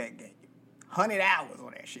Mass Effect game. 100 hours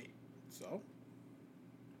on that shit. So?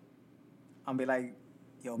 I'm be like,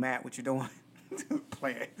 yo, Matt, what you doing?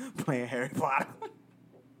 playing Harry Potter.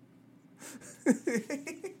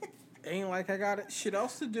 Ain't like I got shit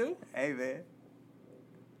else to do. Hey, man.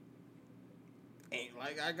 Ain't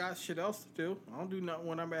like I got shit else to do. I don't do nothing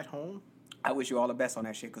when I'm at home. I wish you all the best on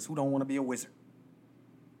that shit, because who don't want to be a wizard?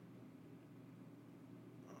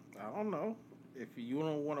 I don't know. If you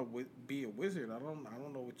don't want to be a wizard, I don't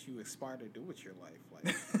know what you aspire to do with your life.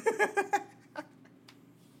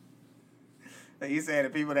 Like you saying the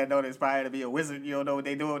people that don't aspire to be a wizard, you don't know what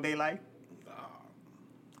they do with their life?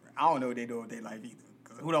 I don't know what they do with their life either.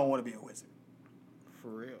 Because who don't want to be a wizard? For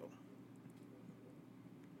real.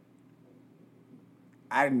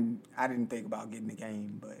 I didn't think about getting the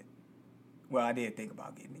game, but I did think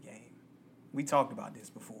about getting the game. We talked about this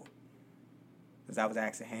before. Because I was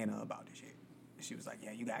asking Hannah about this shit. And she was like,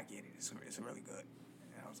 yeah, you gotta get it. It's really good.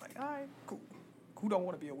 And I was like, all right, cool. Who don't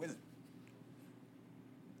want to be a wizard?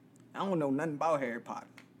 I don't know nothing about Harry Potter.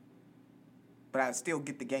 But I'd still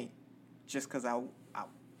get the game. Just because I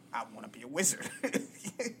want to be a wizard.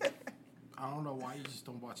 I don't know why you just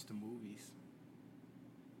don't watch the movies.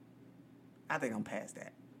 I think I'm past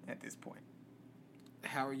that at this point.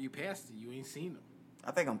 How are you past it? You ain't seen them.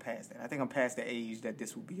 I think I'm past that. I think I'm past the age that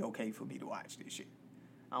this would be okay for me to watch this shit.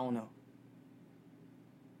 I don't know.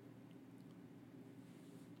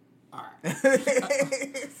 All right.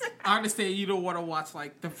 I understand you don't want to watch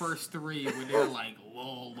like the first 3 when they're like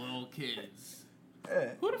little kids.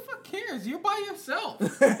 Who the fuck cares? You're by yourself.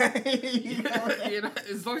 You know,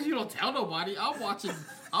 as long as you don't tell nobody. I'm watching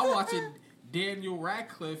Daniel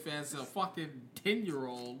Radcliffe as a fucking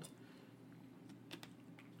 10-year-old.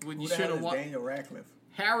 When you should have watched Daniel Radcliffe.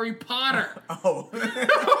 Harry Potter. Oh.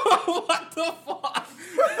 What the fuck?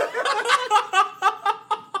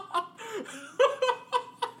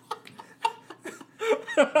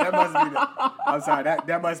 That must be I'm sorry,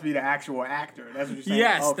 that must be the actual actor. That's what you're saying?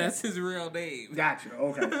 Yes, okay. that's his real name. Gotcha,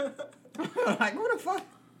 okay. Like, who the fuck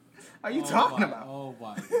are you talking about? Oh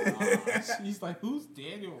my gosh. He's like, who's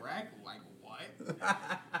Daniel Radcliffe? Like, what?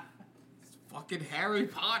 It's fucking Harry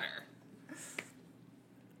Potter.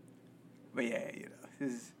 But yeah,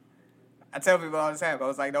 I tell people all the time, I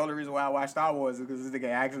was like, the only reason why I watched Star Wars is because this nigga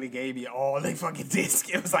actually gave me all the fucking discs.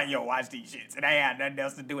 It was like, yo, watch these shits. And I had nothing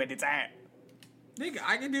else to do at the time. Nigga,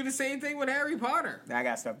 I can do the same thing with Harry Potter. I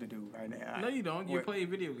got stuff to do right now. No, you don't. You're playing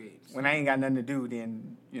video games. When I ain't got nothing to do,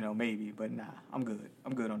 then, maybe. But nah, I'm good.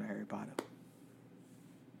 I'm good on the Harry Potter.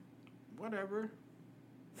 Whatever.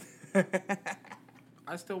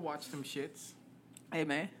 I still watch them shits. Hey,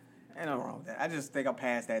 man. Ain't nothing wrong with that. I just think I'm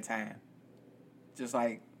past that time. Just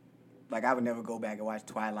like I would never go back and watch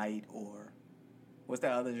Twilight or... What's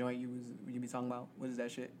that other joint you be talking about? What is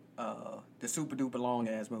that shit? The super duper long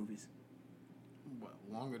ass movies. What,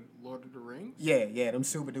 Lord of the Rings? Yeah, them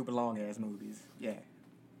super duper long ass movies. Yeah.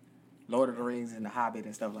 Lord of the Rings and The Hobbit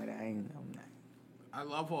and stuff like that. I'm not. I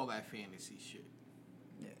love all that fantasy shit.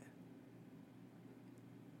 Yeah.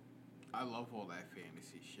 I love all that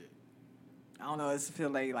fantasy shit. I don't know, I just feel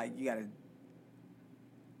like you gotta...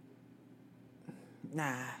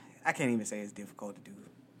 Nah, I can't even say it's difficult to do.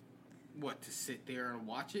 What, to sit there and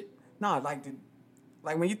watch it? No, like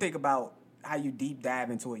when you think about how you deep dive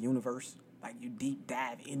into a universe, like you deep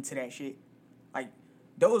dive into that shit, like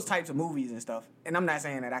those types of movies and stuff. And I'm not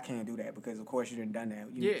saying that I can't do that because of course you done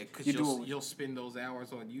that. Because you'll spend those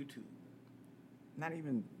hours on YouTube. Not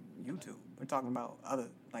even YouTube. We're talking about other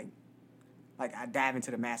like I dive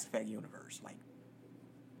into the Mass Effect universe. Like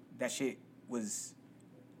that shit was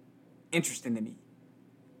interesting to me.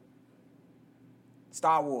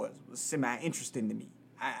 Star Wars was semi-interesting to me.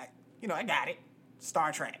 I got it.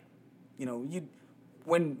 Star Trek.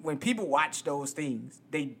 When people watch those things,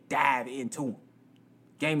 they dive into them.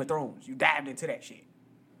 Game of Thrones, you dived into that shit.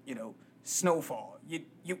 Snowfall, you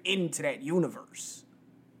into that universe.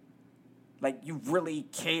 Like, you really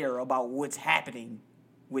care about what's happening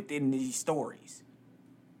within these stories.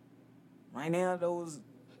 Right now, those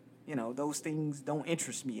things don't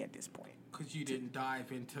interest me at this point. Because you didn't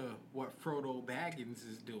dive into what Frodo Baggins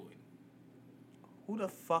is doing. Who the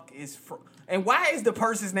fuck is And why is the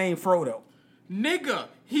person's name Frodo? Nigga,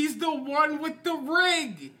 he's the one with the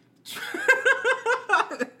ring.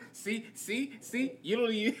 See. You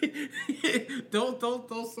don't even. don't.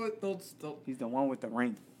 He's the one with the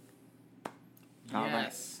ring.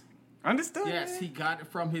 Yes. Right. Understood. Yes, he got it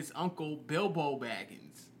from his uncle Bilbo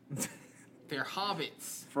Baggins. They're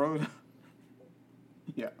hobbits. Frodo.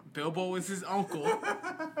 Yeah. Bilbo is his uncle.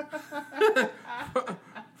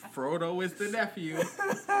 Frodo is the nephew.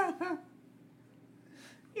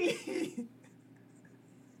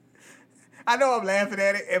 I know I'm laughing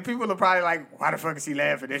at it, and people are probably like, why the fuck is he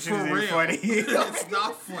laughing? That shit isn't funny. It's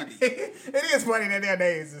not funny. It is funny that their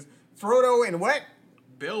names is Frodo and what?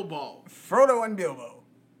 Bilbo. Frodo and Bilbo.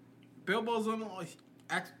 Bilbo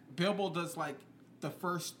does like the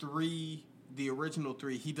first three, the original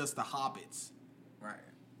three. He does the Hobbits. Right.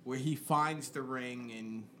 Where he finds the ring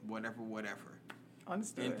and whatever.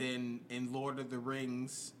 Understood. And then in Lord of the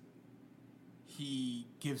Rings, he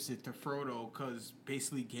gives it to Frodo because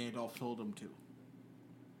basically Gandalf told him to.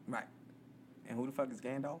 Right. And who the fuck is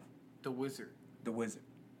Gandalf? The wizard. The wizard.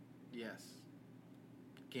 Yes.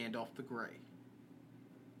 Gandalf the Grey.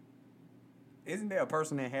 Isn't there a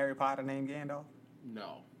person in Harry Potter named Gandalf?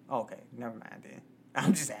 No. Okay, never mind then.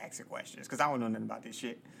 I'm just asking questions because I don't know nothing about this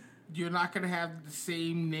shit. You're not gonna have the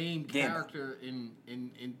same name Gandalf. character in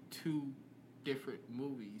two different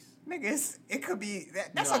movies. Niggas, it could be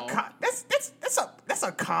that's No. that's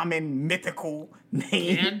a common mythical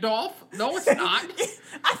name. Gandalf? No, it's not.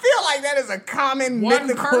 I feel like that is a common One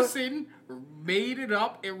mythical. person made it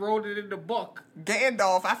up and wrote it in the book.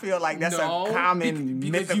 Gandalf, I feel like that's a common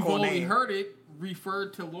because mythical you've only name. heard it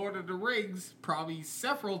referred to Lord of the Rings probably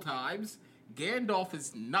several times. Gandalf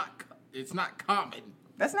is not. It's not common.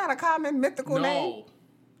 That's not a common mythical name. No.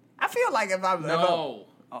 I feel like if I'm No.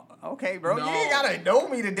 okay, bro, No. you ain't gotta know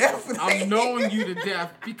me to death. I'm knowing you to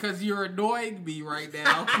death because you're annoying me right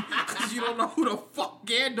now because you don't know who the fuck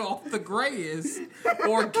Gandalf the Grey is,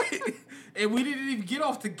 and we didn't even get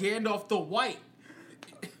off to Gandalf the White.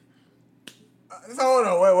 So hold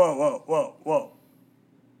on, whoa.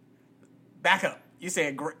 Back up. You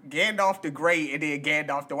said Gandalf the Grey and then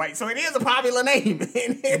Gandalf the White. So it is a popular name.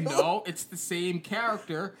 No, it's the same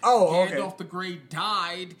character. Oh, okay. Gandalf the Grey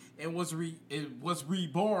died and was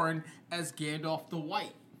reborn as Gandalf the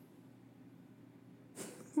White.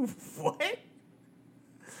 What?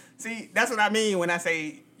 See, that's what I mean when I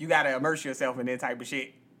say you gotta immerse yourself in that type of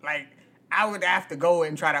shit. Like, I would have to go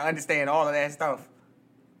and try to understand all of that stuff.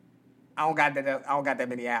 I don't got that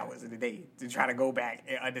many hours in the day to try to go back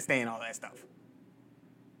and understand all that stuff.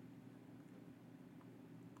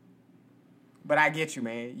 But I get you,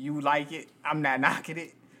 man. You like it. I'm not knocking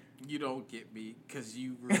it. You don't get me because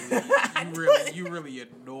you really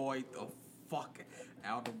annoyed the fuck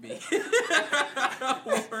out of me.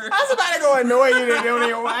 How's somebody gonna annoy you that don't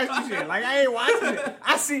even watch the shit? Like, I ain't watching it.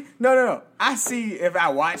 I see. No. I see if I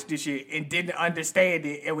watched the shit and didn't understand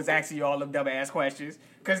it, it was actually all them dumbass questions.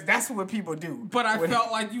 Because that's what people do. But I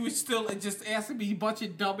felt like you were still just asking me a bunch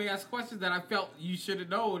of dumbass questions that I felt you should have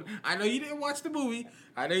known. I know you didn't watch the movie.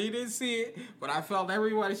 I know you didn't see it. But I felt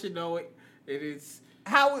everybody should know it. It is...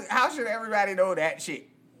 How should everybody know that shit?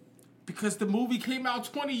 Because the movie came out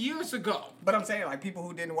 20 years ago. But I'm saying, like, people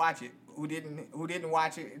who didn't watch it, who didn't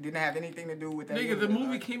watch it, didn't have anything to do with that. Nigga, the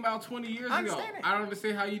movie came out 20 years ago. Understand it. I don't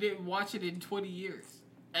understand how you didn't watch it in 20 years.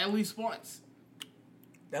 At least once.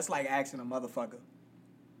 That's like asking a motherfucker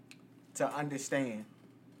to understand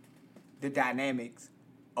the dynamics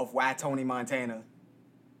of why Tony Montana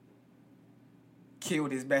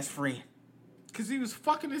killed his best friend. Because he was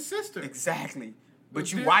fucking his sister. Exactly.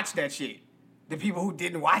 But you watched that shit. The people who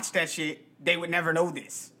didn't watch that shit, they would never know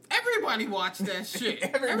this. Everybody watched that shit.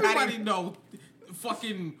 Everybody know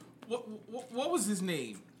fucking... What was his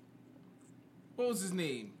name? What was his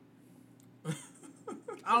name?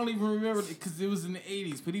 I don't even remember it because it was in the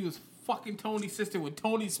 80s, but he was fucking Tony's sister when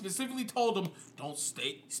Tony specifically told him, don't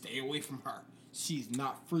stay away from her. She's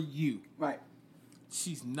not for you. Right.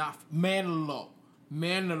 She's not... Manilow.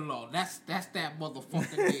 That's that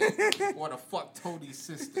motherfucking name. Or the fuck Tony's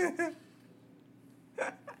sister.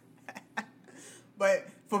 But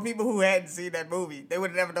for people who hadn't seen that movie, they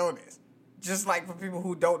would have never known this. Just like for people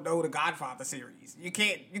who don't know the Godfather series. You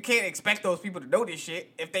can't expect those people to know this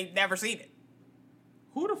shit if they've never seen it.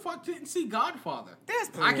 Who the fuck didn't see Godfather?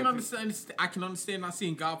 I can understand not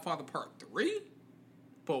seeing Godfather Part 3,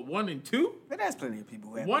 but 1 and 2? But there's plenty of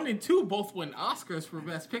people who have 1 and 2 both win Oscars for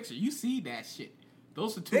Best Picture. You see that shit.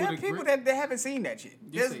 Those are two there of are the people great... that haven't seen that shit.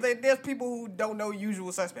 There's people who don't know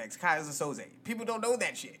Usual Suspects, Kaiser Soze. People don't know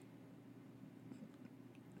that shit.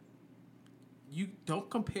 you don't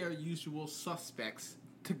compare Usual Suspects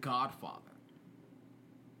to Godfather.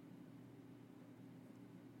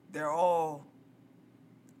 They're all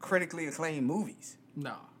critically acclaimed movies.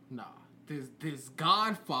 No. There's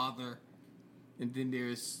Godfather, and then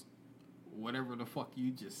there's whatever the fuck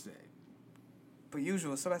you just said. But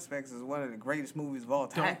Usual Suspects is one of the greatest movies of all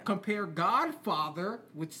time. Don't compare Godfather,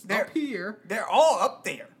 which is up here. They're all up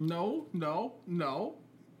there. No.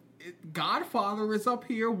 Godfather is up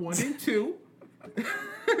here, 1 and 2.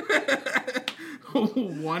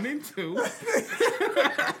 1 and 2.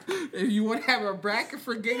 If you want to have a bracket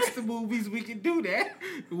for gangster movies, we can do that.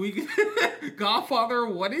 We can. Godfather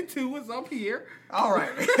 1 and 2 is up here. All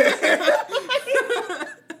right.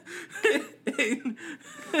 and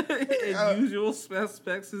Usual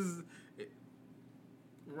Suspects is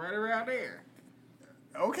right around there.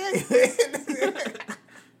 Okay.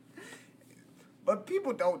 But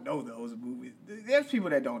people don't know those movies. There's people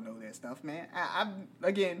that don't know that stuff, man.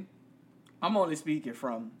 I'm only speaking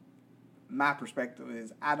from my perspective.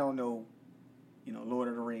 Is I don't know, Lord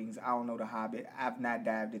of the Rings. I don't know The Hobbit. I've not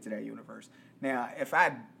dived into that universe. Now, if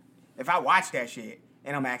I watch that shit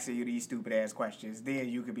and I'm asking you these stupid ass questions, then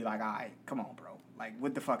you could be like, all right, come on, bro. Like,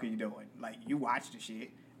 what the fuck are you doing? Like, you watched the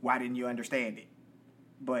shit. Why didn't you understand it?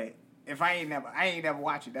 But if I ain't never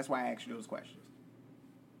watched it, that's why I asked you those questions.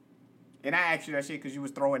 And I asked you that shit because you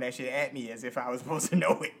was throwing that shit at me as if I was supposed to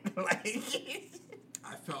know it.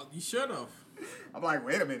 I felt you should have. I'm like,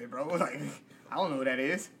 wait a minute, bro. Like, I don't know who that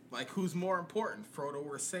is. Like, who's more important, Frodo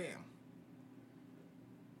or Sam?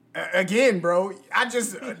 Again, bro, I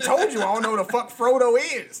just told you I don't know who the fuck Frodo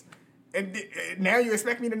is. And now you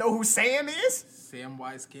expect me to know who Sam is?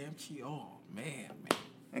 Samwise Gamgee? Oh, man.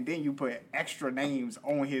 And then you put extra names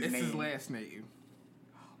on his name. It's his last name.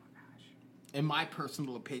 Oh, my gosh. In my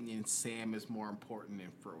personal opinion, Sam is more important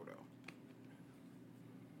than Frodo.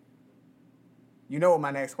 You know what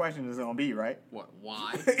my next question is going to be, right? What?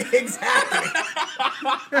 Why? Exactly.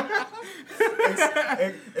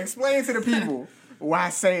 Explain to the people why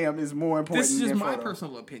Sam is more important This is just than my Frodo.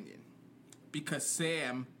 personal opinion. Because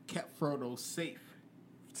Sam kept Frodo safe.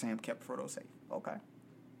 Sam kept Frodo safe. Okay.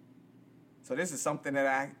 So this is something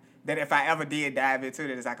that if I ever did dive into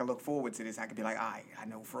this, I could look forward to this. I could be like, all right, I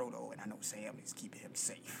know Frodo and I know Sam is keeping him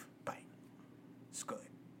safe. Bang. It's good.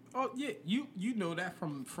 Oh, yeah. You know that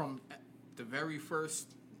from the very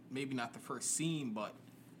first, maybe not the first scene, but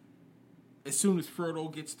as soon as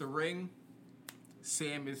Frodo gets the ring,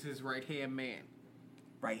 Sam is his right-hand man.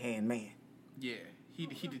 Right-hand man. Yeah. He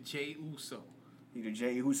the Jey Uso. He the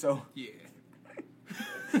Jey Uso? Yeah.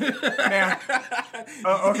 Now,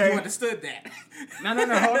 okay. You understood that. No.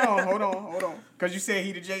 Hold on. Because you said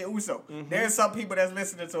he the Jey Uso. Mm-hmm. There's some people that's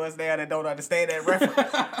listening to us there that don't understand that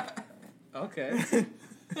reference. Okay.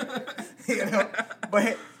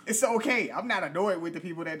 But it's okay. I'm not annoyed with the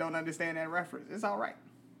people that don't understand that reference. It's all right.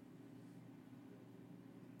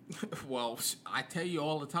 Well, I tell you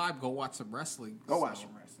all the time, go watch some wrestling. Go watch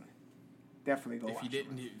some wrestling. Definitely go watch.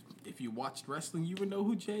 If you watched wrestling, you would know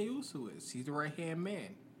who Jey Uso is. He's the right-hand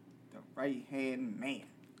man. The right-hand man.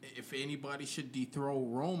 If anybody should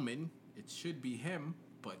dethrone Roman, it should be him,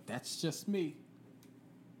 but that's just me.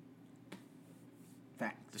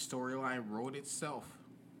 Fact. The storyline wrote itself.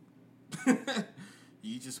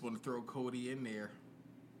 You just want to throw Cody in there.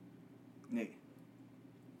 Yeah.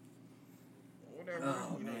 Whatever.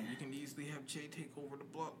 You can easily have Jay take over the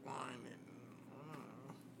bloodline, and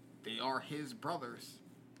they are his brothers.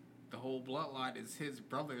 The whole bloodline is his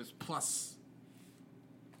brothers plus,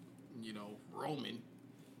 Roman.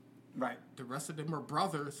 Right. The rest of them are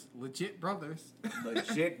brothers, legit brothers.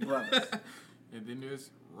 Legit brothers. And then there's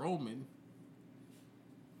Roman.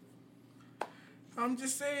 I'm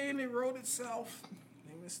just saying it wrote itself.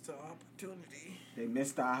 They missed the opportunity. They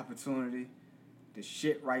missed the opportunity. The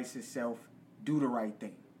shit writes itself. Do the right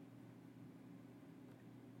thing.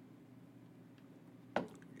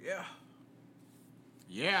 Yeah.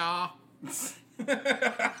 Yeah.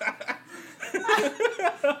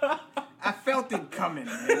 I felt it coming,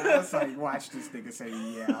 man. I was like, watch this nigga say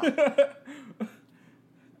yeah.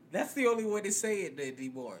 That's the only way to say it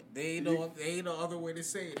anymore. They ain't no other way to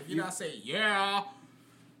say it. If you're not saying yeah.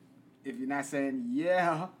 If you're not saying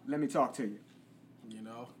yeah, let me talk to you.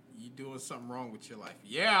 You doing something wrong with your life.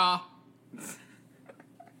 Yeah.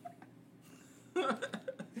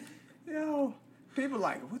 Yo, people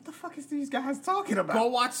like, what the fuck is these guys talking about? Go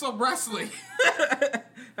watch some wrestling.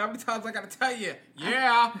 How many times I gotta tell you?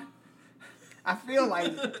 Yeah. I feel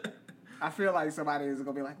like somebody is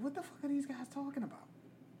gonna be like, what the fuck are these guys talking about?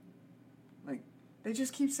 Like, they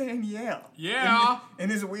just keep saying yeah. Yeah. In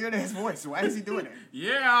his weird ass voice. Why is he doing it?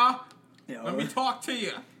 Yeah. Let me talk to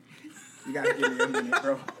you. You gotta give me a minute,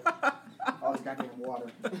 bro. All this goddamn water.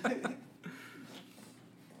 Talk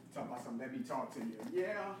about something. Let me talk to you.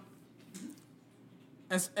 Yeah.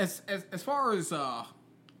 As far as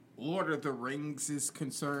Lord of the Rings is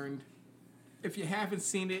concerned, if you haven't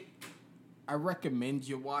seen it, I recommend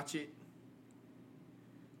you watch it.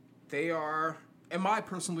 They are, in my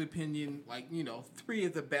personal opinion, like, you know, 3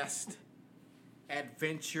 of the best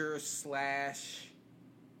adventure /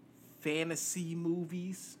 fantasy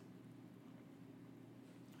movies.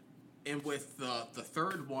 And with the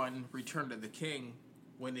third one, Return of the King,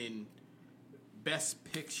 winning Best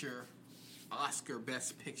Picture, Oscar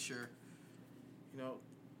Best Picture. You know,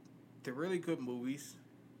 they're really good movies.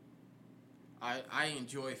 I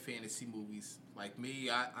enjoy fantasy movies. Like me,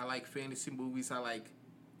 I like fantasy movies. I like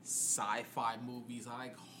sci-fi movies. I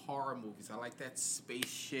like horror movies. I like that space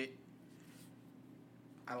shit.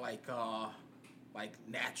 I like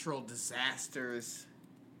natural disasters.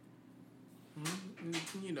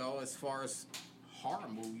 You know, as far as horror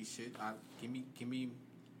movie shit, give me.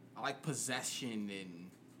 I like possession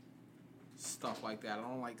and stuff like that. I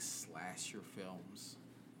don't like slasher films.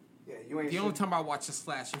 Yeah, you ain't. The only time I watch a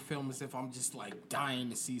slasher film is if I'm just like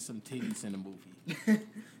dying to see some titties in a movie.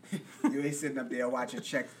 You ain't sitting up there watching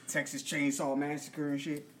Texas Chainsaw Massacre and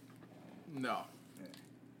shit. No.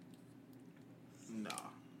 No.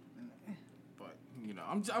 But you know,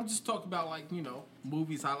 I'm just talking about, like, you know,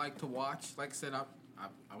 movies I like to watch. Like I said, I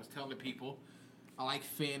was telling the people, I like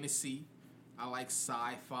fantasy, I like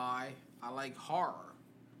sci-fi, I like horror.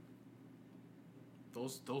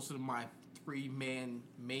 Those are my 3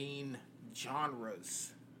 main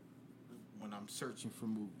genres when I'm searching for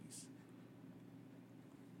movies.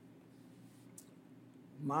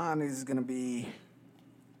 Mine is gonna be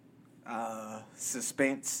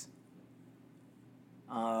suspense.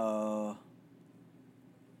 We'll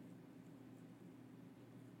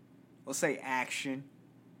say action.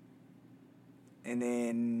 And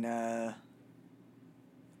then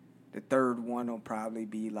the third one will probably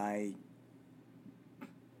be like,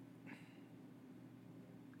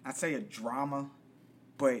 I'd say a drama,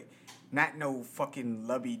 but not no fucking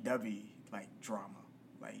lovey-dovey like drama.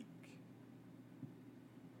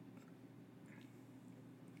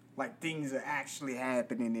 Like things are actually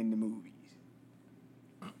happening in the movies.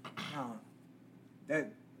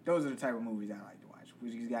 Those are the type of movies I like to watch,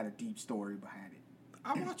 because you got a deep story behind it.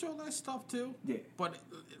 I watch all that stuff too. Yeah. But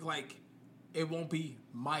like, it won't be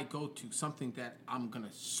my go-to, something that I'm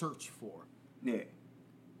gonna search for. Yeah.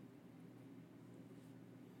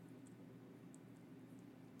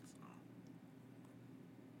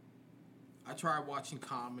 I tried watching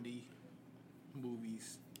comedy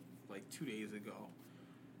movies like 2 days ago.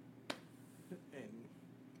 And,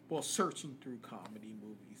 searching through comedy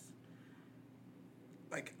movies.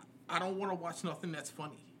 Like, I don't want to watch nothing that's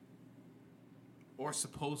funny. Or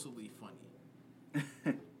supposedly funny.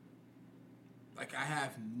 Like, I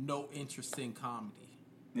have no interest in comedy.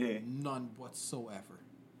 Yeah. None whatsoever.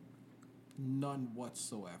 None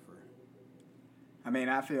whatsoever. I mean,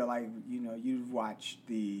 I feel like, you know, you've watched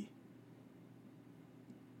you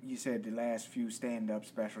said the last few stand-up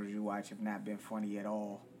specials you watch have not been funny at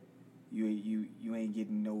all. You ain't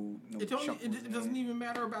getting no It doesn't even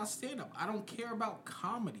matter about stand-up. I don't care about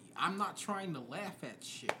comedy. I'm not trying to laugh at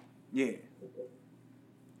shit. Yeah.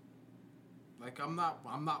 Like, I'm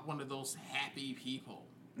not one of those happy people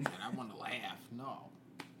that I want to laugh. No.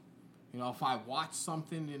 You know, if I watch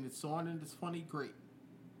something and it's on and it's funny, great.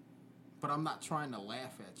 But I'm not trying to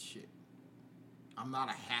laugh at shit. I'm not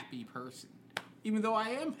a happy person. Even though I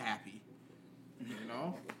am happy. You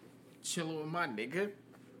know? Chilling with my nigga.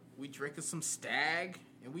 We drinking some Stag,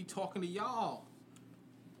 and we talking to y'all.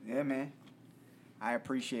 Yeah, man. I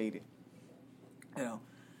appreciate it. You know.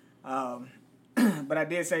 But I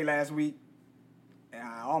did say last week, and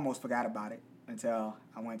I almost forgot about it until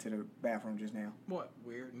I went to the bathroom just now. What?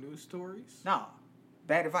 Weird news stories? No.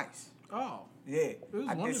 Bad advice. Oh. Yeah. It was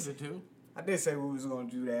one of the two. I did say we was going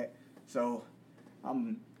to do that. So,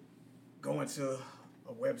 I'm going to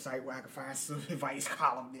a website where I can find some advice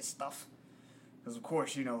column, this stuff. Because, of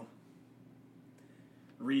course, you know,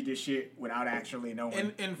 read this shit without actually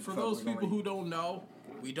knowing. And for those people who don't know,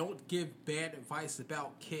 we don't give bad advice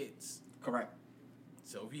about kids. Correct.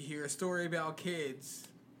 So if you hear a story about kids,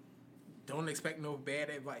 don't expect no bad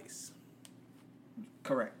advice.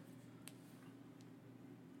 Correct.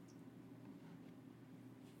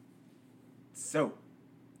 So.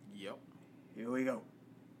 Yep. Here we go.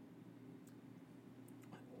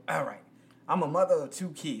 All right. I'm a mother of 2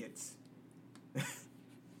 kids.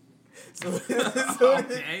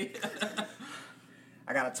 Okay.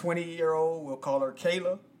 I got a 20-year-old, we'll call her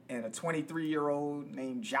Kayla, and a 23-year-old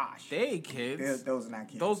named Josh. They ain't kids. Those are not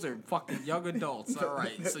kids. Those are fucking young adults. All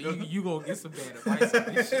right. So you gonna get some bad advice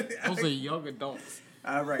on this shit. Those are young adults.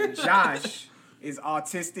 All right. Josh is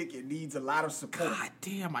autistic and needs a lot of support. God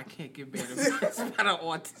damn, I can't get bad advice about an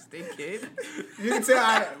autistic kid. You can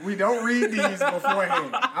tell we don't read these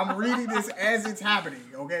beforehand. I'm reading this as it's happening,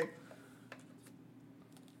 okay?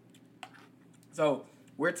 So,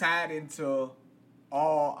 we're tied into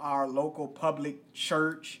all our local public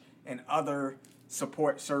church and other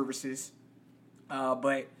support services.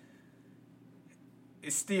 But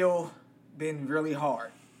it's still been really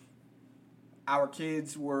hard. Our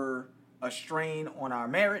kids were a strain on our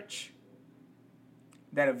marriage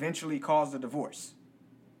that eventually caused a divorce.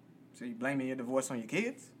 So you blaming your divorce on your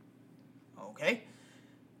kids? Okay.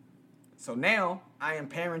 So now I am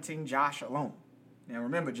parenting Josh alone. Now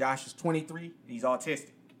remember, Josh is 23. He's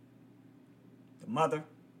autistic. The mother,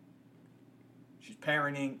 she's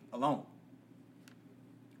parenting alone.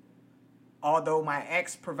 Although my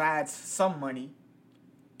ex provides some money,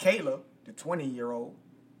 Kayla, the 20-year-old,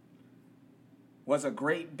 was a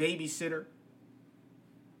great babysitter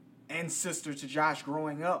and sister to Josh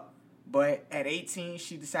growing up. But at 18,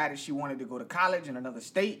 she decided she wanted to go to college in another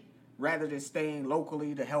state rather than staying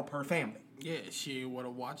locally to help her family. Yeah, she didn't want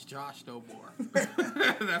to watch Josh no more.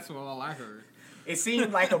 That's all I heard. It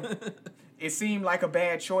seemed like a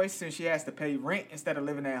bad choice since she has to pay rent instead of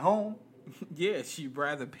living at home. Yeah, she'd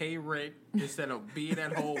rather pay rent instead of being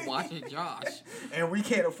at home watching Josh. And we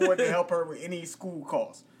can't afford to help her with any school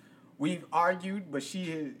costs. We've argued, but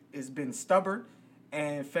she has been stubborn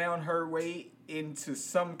and found her way into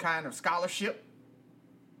some kind of scholarship.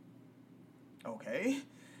 Okay.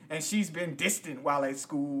 And she's been distant while at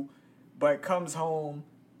school, but comes home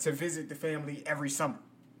to visit the family every summer.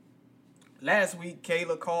 Last week,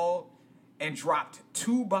 Kayla called and dropped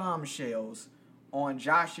 2 bombshells on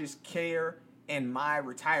Josh's care and my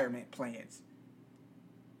retirement plans.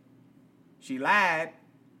 She lied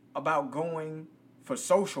about going for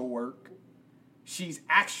social work. She's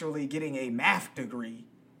actually getting a math degree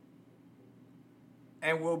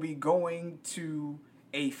and will be going to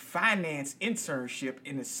a finance internship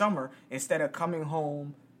in the summer instead of coming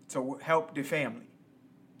home to help the family.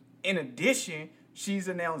 In addition, she's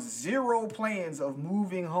announced 0 plans of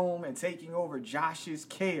moving home and taking over Josh's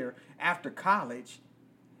care after college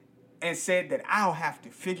and said that I'll have to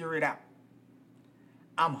figure it out.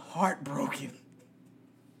 I'm heartbroken.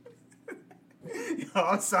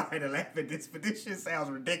 I'm sorry to laugh at this, but this shit sounds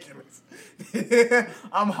ridiculous.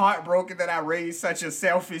 I'm heartbroken that I raised such a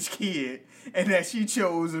selfish kid and that she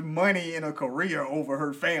chose money and a career over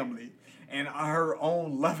her family and her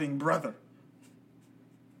own loving brother.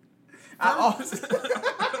 Hold on.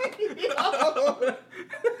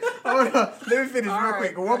 Let me finish real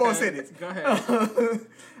quick. One more sentence. Go ahead.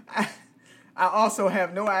 I also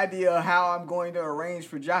have no idea how I'm going to arrange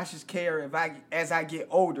for Josh's care as I get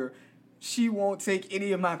older. She won't take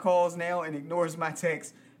any of my calls now and ignores my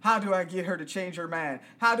texts. How do I get her to change her mind?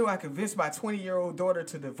 How do I convince my 20-year-old daughter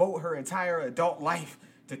to devote her entire adult life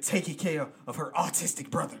to taking care of her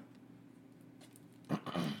autistic brother?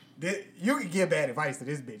 You can give bad advice to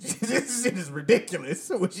this bitch. This shit is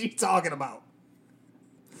ridiculous. What she talking about?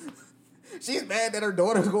 She's mad that her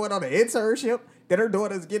daughter's going on an internship, that her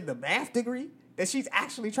daughter's getting a math degree, that she's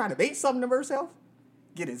actually trying to make something of herself.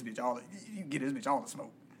 Get this bitch all the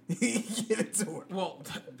smoke. Get it to her. Well,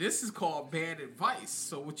 this is called bad advice.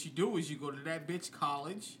 So what you do is you go to that bitch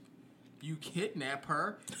college, you kidnap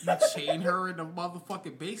her, you chain her in the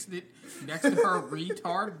motherfucking basement next to her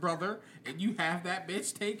retard brother, and you have that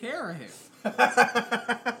bitch take care of him.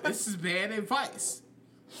 This is bad advice.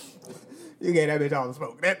 You gave that bitch all the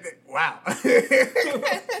smoke. Wow.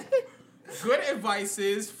 Good advice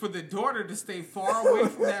is for the daughter to stay far away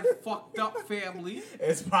from that fucked up family.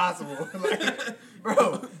 It's possible.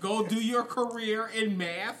 Bro. Go do your career in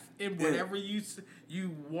math and whatever you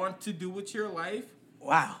want to do with your life.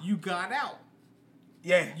 Wow. You got out.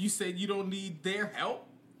 Yeah. You said you don't need their help,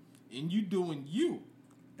 and you doing you.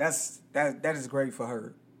 That is great for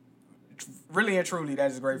her. Really and truly,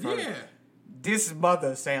 that is great for her. This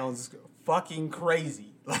mother sounds fucking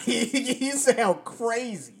crazy. Like, you sound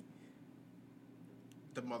crazy.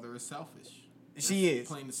 The mother is selfish. She is.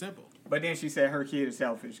 Plain and simple. But then she said her kid is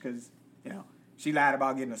selfish because, she lied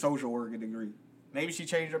about getting a social worker degree. Maybe she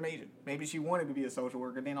changed her major. Maybe she wanted to be a social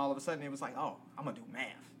worker. Then all of a sudden it was like, oh, I'm going to do math.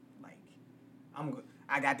 Like,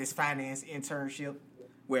 I got this finance internship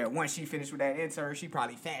where once she finished with that intern, she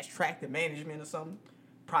probably fast-tracked to management or something.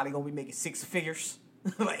 Probably going to be making 6 figures.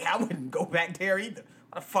 Like, I wouldn't go back there either.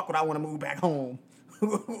 Why the fuck would I want to move back home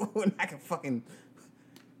when I can fucking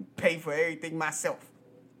pay for everything myself?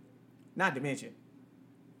 Not to mention,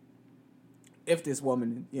 if this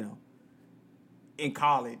woman, in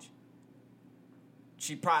college,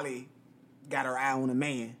 she probably got her eye on a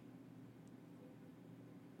man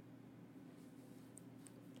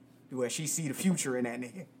where she see the future in that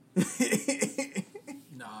nigga.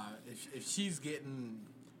 Nah, if she's getting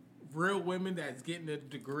real women that's getting a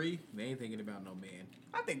degree, they ain't thinking about no man.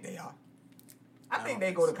 I think they are. I think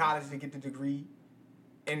they go to college to get the degree,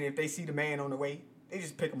 and if they see the man on the way, they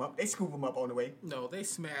just pick him up. They scoop him up on the way. No, they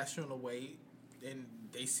smash on the way, and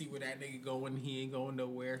they see where that nigga going. He ain't going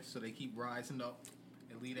nowhere, so they keep rising up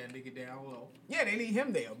and leave that nigga down low. Yeah, they leave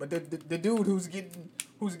him there. But the dude who's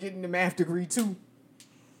getting the math degree too,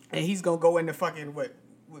 and he's gonna go into fucking what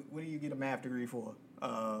do you get a math degree for?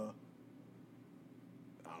 I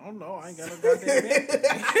don't know. I ain't got no goddamn answer.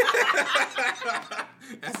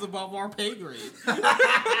 That's above our pay grade.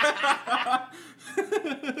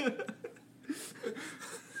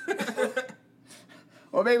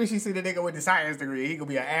 Or maybe she see the nigga with the science degree. He could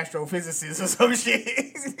be an astrophysicist or some shit.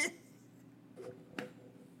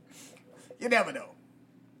 You never know.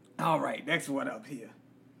 All right, next one up here.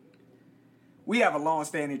 We have a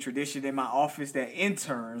long-standing tradition in my office that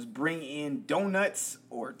interns bring in donuts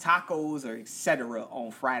or tacos or etc.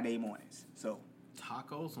 on Friday mornings. So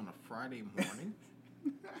tacos on a Friday morning?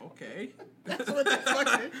 Okay. That's what the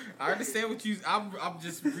fuck is. I understand what you... I'm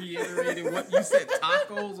just reiterating what you said.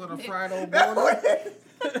 Tacos on a Friday morning?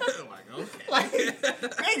 Like,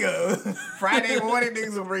 nigga, Friday morning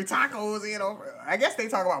niggas will bring tacos in. I guess they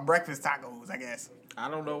talk about breakfast tacos, I guess. I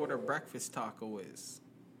don't know what a breakfast taco is.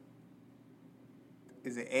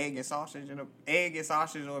 Is it egg and sausage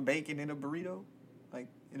or bacon in a burrito? Like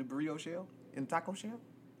in a burrito shell? In a taco shell?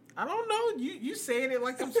 I don't know. You saying it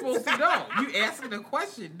like I'm supposed to know. You asking the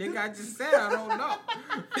question, nigga. I just said I don't know.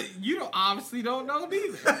 You obviously don't know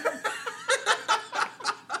neither.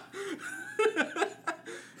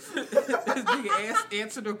 This nigga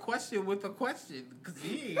answer the question with a question because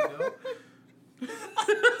he ain't know.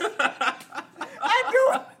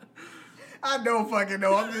 I don't fucking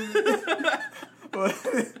know. I'm just.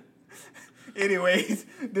 Anyways,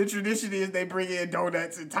 the tradition is they bring in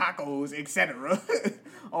donuts and tacos, etc.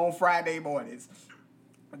 on Friday mornings.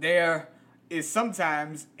 There is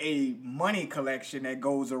sometimes a money collection that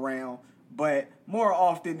goes around, but more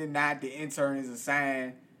often than not, the intern is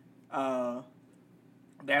assigned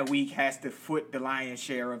that week has to foot the lion's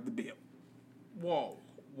share of the bill. Whoa.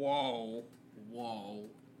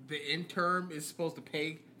 The intern is supposed to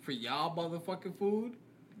pay for y'all motherfucking food?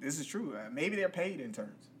 This is true. Maybe they're paid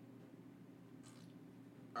interns.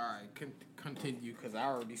 All right, continue, because I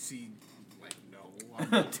already see, like, no, I'm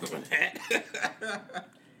not doing that.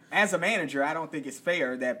 As a manager, I don't think it's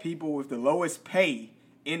fair that people with the lowest pay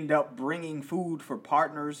end up bringing food for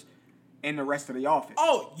partners and the rest of the office.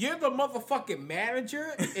 Oh, you're the motherfucking manager,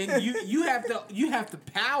 and you have the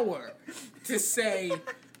power to say,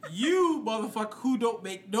 you motherfucker who don't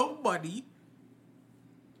make no money,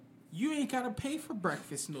 you ain't gotta pay for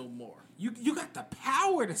breakfast no more. You got the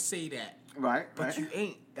power to say that. Right. But you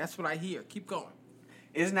ain't. That's what I hear. Keep going.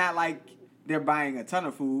 It's not like they're buying a ton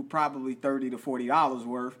of food, probably $30 to $40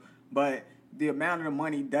 worth, but the amount of the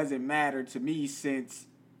money doesn't matter to me since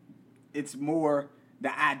it's more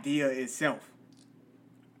the idea itself.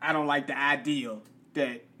 I don't like the idea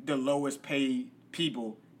that the lowest paid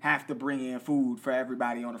people have to bring in food for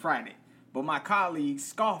everybody on a Friday. But my colleagues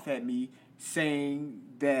scoff at me saying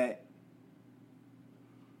that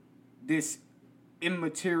this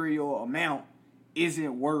immaterial amount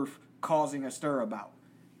isn't worth causing a stir about.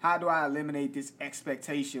 How do I eliminate this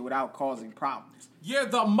expectation without causing problems? You're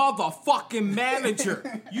the motherfucking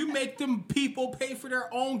manager. You make them people pay for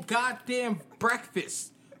their own goddamn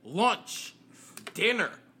breakfast, lunch,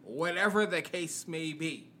 dinner, whatever the case may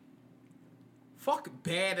be. Fuck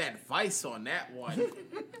bad advice on that one.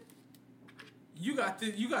 You got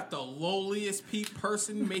the lowliest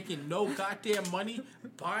person making no goddamn money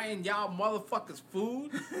buying y'all motherfuckers food.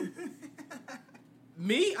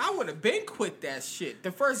 Me, I would have been quit that shit.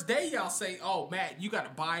 The first day y'all say, "Oh, Matt, you got to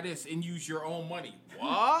buy this and use your own money."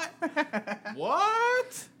 What?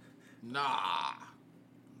 What? Nah.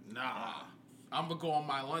 I'm gonna go on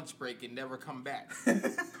my lunch break and never come back.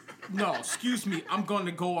 No, excuse me. I'm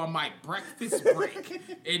gonna go on my breakfast break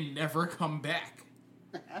and never come back.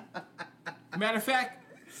 Matter of fact,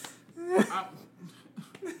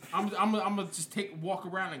 I'm gonna just walk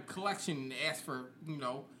around in collection and ask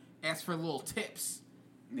for little tips,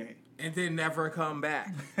 Yeah. and then never come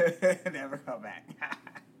back. Never come back.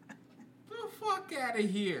 The fuck out of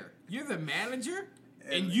here! You're the manager,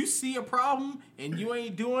 and you see a problem, and you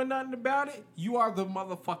ain't doing nothing about it. You are the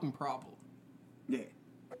motherfucking problem. Yeah.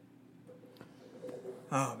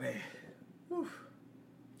 Oh man. Whew.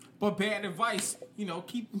 But bad advice,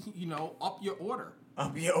 keep, up your order.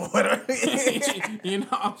 Up your order. You know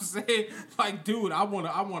what I'm saying? Like, dude,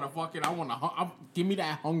 give me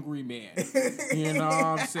that hungry man. You know what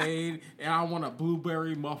I'm saying? And I want a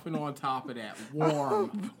blueberry muffin on top of that.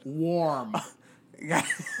 Warm.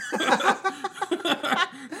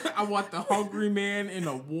 I want the hungry man in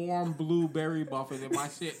a warm blueberry muffin, and my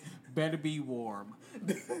shit better be warm.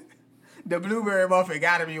 The blueberry muffin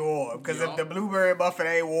gotta be warm, because if the blueberry muffin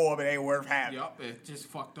ain't warm, it ain't worth having. Yup, it just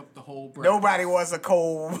fucked up the whole breakfast. Nobody wants a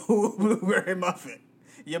cold blueberry muffin.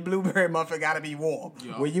 Your blueberry muffin gotta be warm.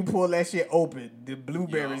 Yup. When you pull that shit open, the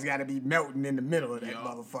blueberries gotta be melting in the middle of that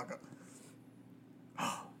motherfucker.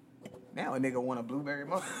 Oh, now a nigga want a blueberry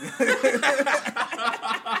muffin.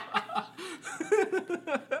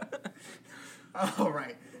 All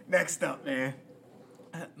right, next up, man.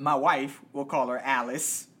 My wife, we'll call her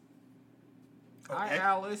Alice. Hi,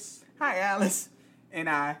 Alice. Hi, Alice. And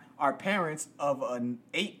I are parents of an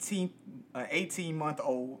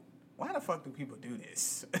 18-month-old. Why the fuck do people do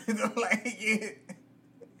this? Because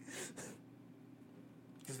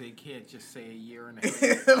they can't just say a year and a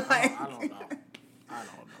half. I don't know.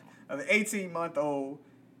 An 18-month-old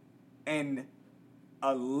and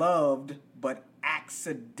a loved but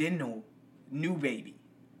accidental new baby.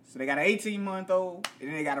 So they got an 18-month-old, and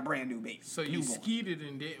then they got a brand new baby. So you skeeted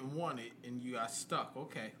and didn't want it, and you got stuck.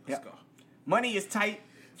 Okay, let's go. Money is tight,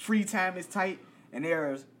 free time is tight, and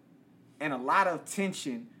there's a lot of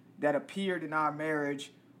tension that appeared in our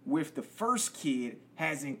marriage with the first kid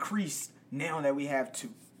has increased now that we have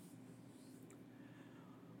two.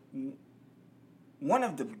 One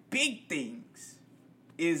of the big things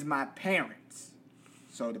is my parents.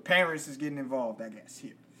 So the parents is getting involved, I guess,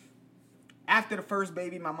 here. After the first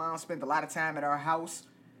baby, my mom spent a lot of time at our house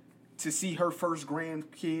to see her first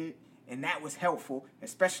grandkid, and that was helpful,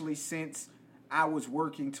 especially since I was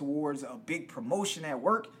working towards a big promotion at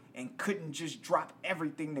work and couldn't just drop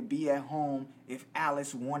everything to be at home if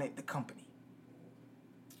Alice wanted the company.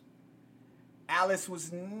 Alice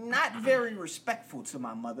was not very respectful to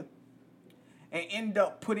my mother and ended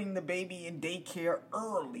up putting the baby in daycare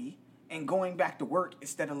early and going back to work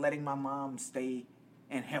instead of letting my mom stay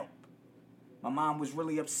and help. My mom was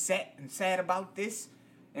really upset and sad about this,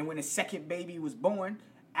 and when the second baby was born,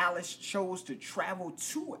 Alice chose to travel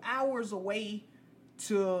 2 hours away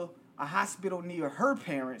to a hospital near her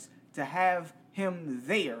parents to have him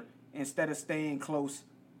there instead of staying close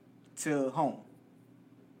to home.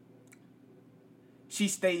 She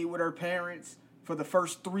stayed with her parents for the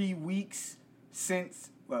first 3 weeks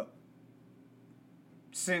since the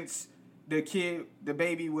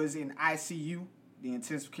baby was in ICU, the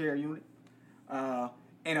intensive care unit.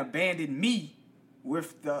 And abandoned me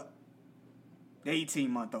with the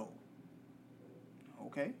 18-month-old.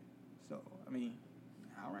 Okay, so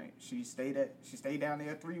all right. She stayed down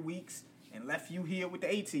there 3 weeks and left you here with the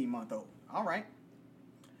 18-month-old. All right.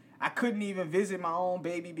 I couldn't even visit my own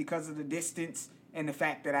baby because of the distance and the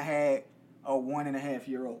fact that I had a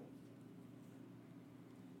 1.5-year-old.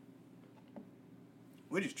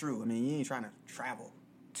 Which is true. You ain't trying to travel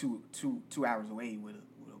two hours away with a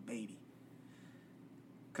baby.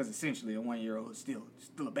 Because essentially a 1-year-old is still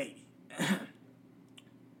a baby.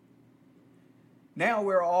 Now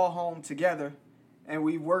we're all home together, and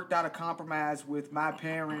we worked out a compromise with my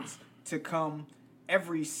parents to come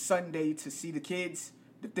every Sunday to see the kids.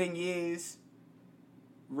 The thing is,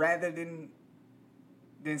 rather than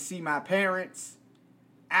see my parents,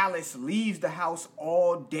 Alice leaves the house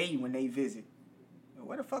all day when they visit.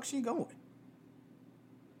 Where the fuck's she going?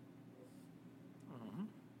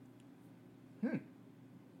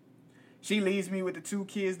 She leaves me with the 2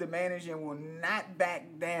 kids to manage and will not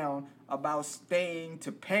back down about staying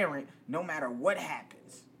to parent no matter what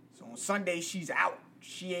happens. So on Sunday, she's out.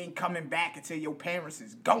 She ain't coming back until your parents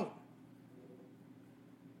is gone.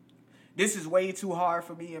 This is way too hard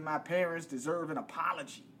for me, and my parents deserve an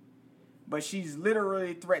apology. But she's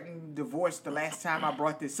literally threatened divorce the last time I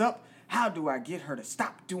brought this up. How do I get her to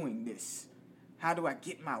stop doing this? How do I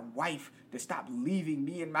get my wife to stop leaving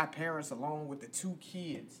me and my parents alone with the 2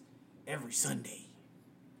 kids every Sunday?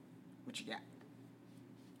 What you got?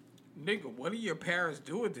 Nigga, what are your parents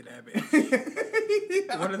doing to that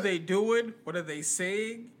bitch? What are they doing? What are they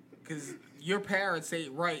saying? Because your parents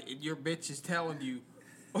ain't right, and your bitch is telling you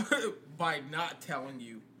by not telling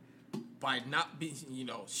you, by not being,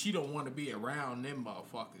 she don't want to be around them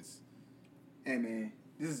motherfuckers. Hey man,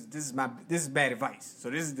 this is bad advice. So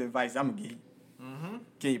this is the advice I'm gonna give you. Mm-hmm.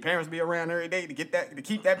 Can your parents be around every day to keep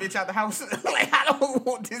that bitch out the house? Like, I don't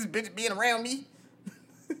want this bitch being around me.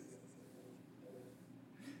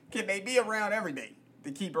 Can they be around every day?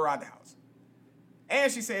 to keep her out the house.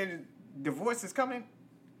 And she said divorce is coming.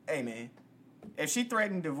 Hey, man, if she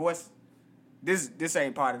threatened divorce, this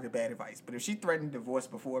ain't part of the bad advice, but if she threatened divorce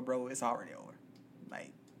before, bro, it's already over.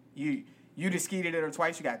 Like, you just skeeted at her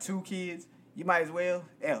twice. You got 2 kids. You might as well.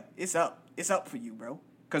 Hell, it's up. It's up for you, bro.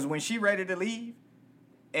 Because when she ready to leave,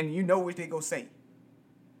 and you know what they gonna say,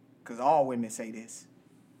 because all women say this,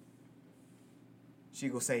 she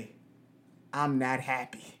gonna say, I'm not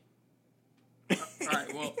happy. All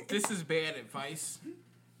right, well, this is bad advice.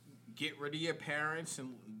 Get rid of your parents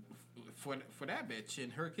and for that bitch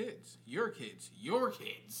and her kids. Your kids.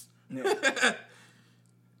 Yeah.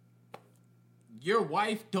 Your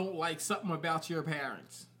wife don't like something about your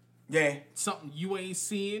parents. Yeah. Something you ain't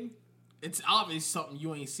seeing. It's obvious something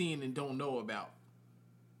you ain't seeing and don't know about.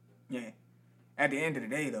 Yeah. At the end of the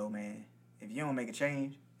day, though, man, if you don't make a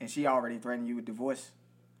change and she already threatened you with divorce,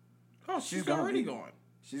 she's already gone.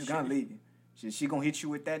 She's gonna leave you. She gonna hit you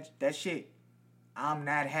with that shit. I'm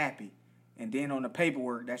not happy. And then on the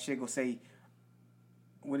paperwork, that shit gonna say,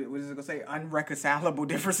 what is it gonna say? Unreconcilable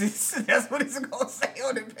differences. That's what it's gonna say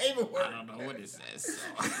on the paperwork. I don't know what it says.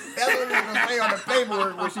 That's what it's gonna say on the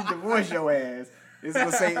paperwork when she divorce your ass. It's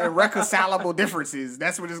gonna say irreconcilable differences.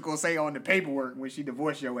 That's what it's gonna say on the paperwork when she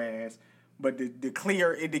divorce your ass. But the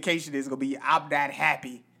clear indication is gonna be, I'm not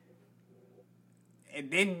happy.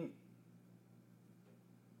 And then...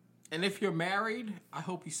 And if you're married, I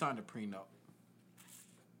hope you signed a prenup.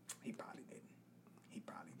 He probably didn't.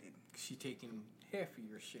 She taking half of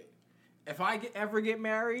your shit. If I ever get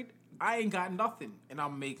married, I ain't got nothing, and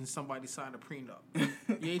I'm making somebody sign a prenup.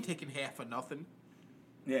 You ain't taking half of nothing.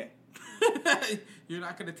 Yeah. You're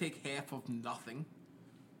not gonna take half of nothing.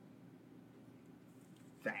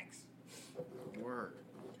 Thanks. Word.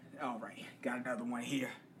 All right, got another one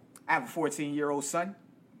here. I have a 14-year-old son.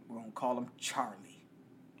 We're gonna call him Charlie.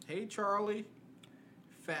 Hey, Charlie.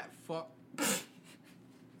 Fat fuck.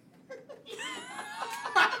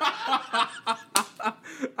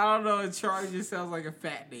 I don't know. Charlie just sounds like a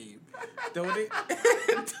fat name, don't it?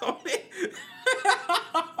 Don't it?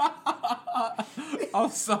 I'm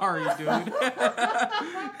sorry, dude.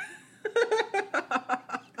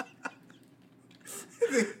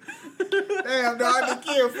 Damn, dog, the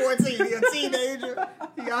kid 14, he a teenager.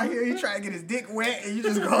 He out here, he trying to get his dick wet, and you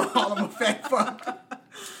just gonna call him a fat fuck.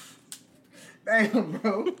 Damn,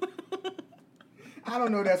 bro. I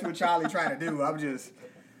don't know that's what Charlie trying to do. I'm just...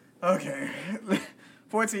 Okay.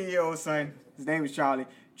 14-year-old son, his name is Charlie.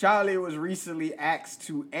 Charlie was recently asked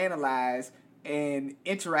to analyze an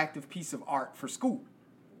interactive piece of art for school.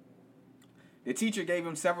 The teacher gave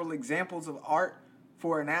him several examples of art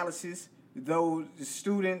for analysis, though the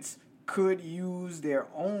students could use their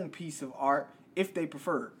own piece of art if they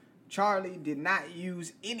preferred. Charlie did not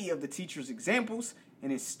use any of the teacher's examples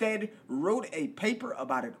and instead wrote a paper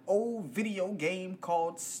about an old video game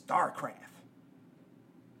called StarCraft.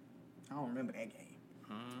 I don't remember that game.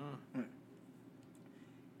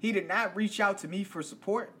 He did not reach out to me for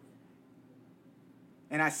support,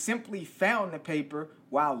 and I simply found the paper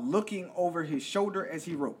while looking over his shoulder as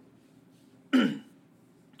he wrote.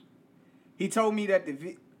 He told me that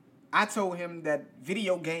I told him that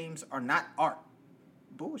video games are not art.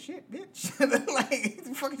 Bullshit, bitch. Like, what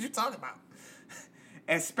the fuck are you talking about?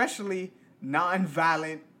 Especially not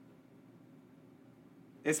violent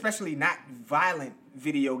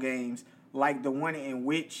video games like the one in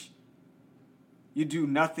which you do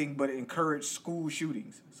nothing but encourage school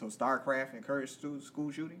shootings. So StarCraft encouraged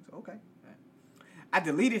school shootings? Okay. I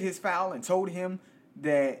deleted his file and told him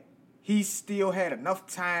that he still had enough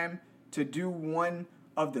time to do one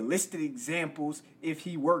of the listed examples if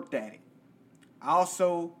he worked at it. I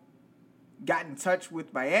also got in touch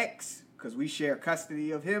with my ex, because we share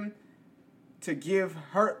custody of him, to give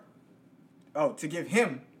him,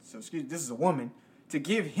 this is a woman, to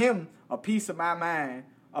give him a piece of my mind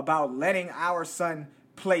about letting our son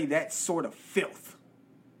play that sort of filth.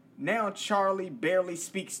 Now Charlie barely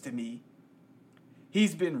speaks to me.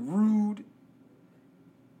 He's been rude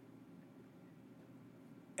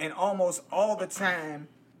and almost all the time,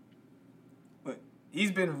 but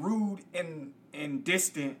he's been rude and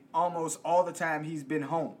distant almost all the time he's been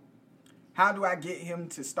home. How do I get him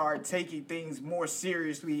to start taking things more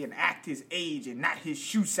seriously and act his age and not his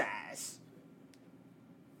shoe size?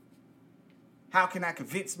 How can I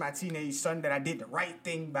convince my teenage son that I did the right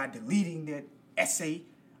thing by deleting that essay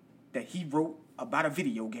that he wrote about a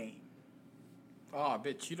video game? Oh, I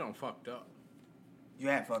bet you done fucked up. You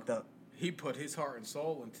had fucked up. He put his heart and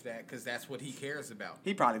soul into that because that's what he cares about.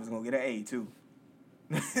 He probably was going to get an A, too.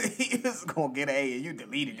 He was going to get an A, and you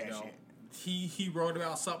deleted that shit. He wrote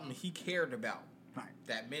about something he cared about. Right.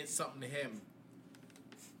 That meant something to him.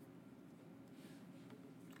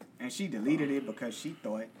 And she deleted it because she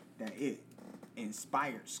thought that it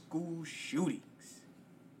inspired school shootings.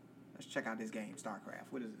 Let's check out this game,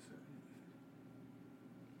 StarCraft. What is this?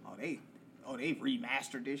 Oh, they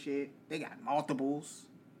remastered this shit. They got multiples.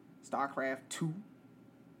 StarCraft 2.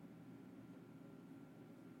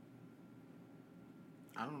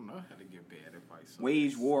 I don't know how to give bad advice.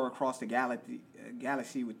 Wage war across the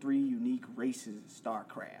galaxy with 3 unique races.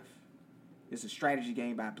 StarCraft. It's a strategy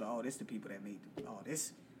game by this the people that made.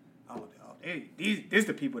 This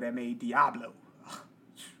the people that made Diablo.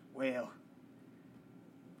 Well,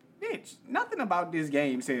 bitch, nothing about this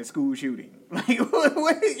game says school shooting. Like,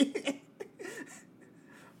 what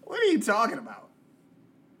are you talking about?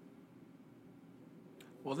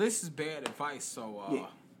 Well, this is bad advice, so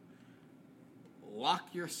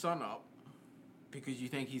lock your son up because you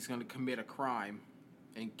think he's going to commit a crime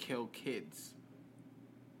and kill kids.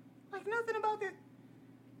 Like, nothing about that.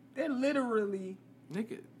 They're literally...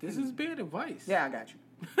 Nigga, this is bad advice. Yeah, I got you.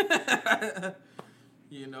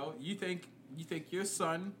 You know, you think your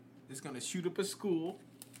son is going to shoot up a school,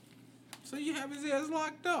 so you have his ass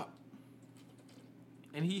locked up.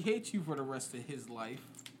 And he hates you for the rest of his life.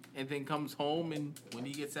 And then comes home, and when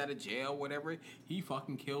he gets out of jail, whatever, he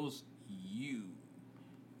fucking kills you.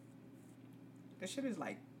 That shit is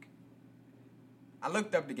like... I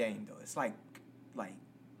looked up the game, though. It's like...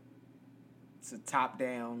 It's a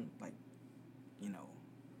top-down, like, you know,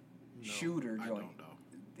 shooter joint. I don't know.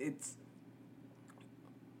 It's...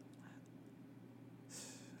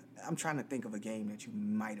 I'm trying to think of a game that you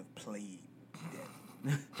might have played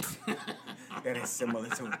that is similar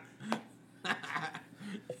to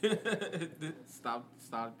it. Stop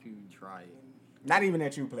even trying. Not even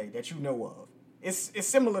that you played, that you know of. It's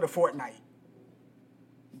similar to Fortnite,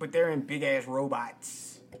 but they're in big ass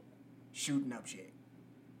robots shooting up shit.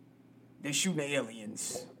 They're shooting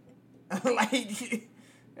aliens, like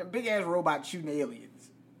big ass robots shooting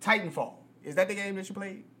aliens. Titanfall, is that the game that you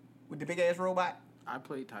played with the big ass robot? I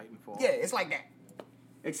played Titanfall. Yeah, it's like that,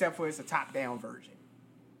 except for it's a top down version.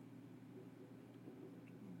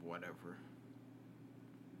 Whatever.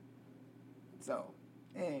 So,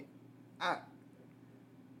 I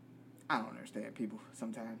don't understand people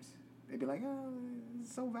sometimes. They be like, oh,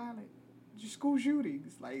 it's so violent. Just school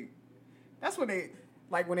shootings. Like, that's what they,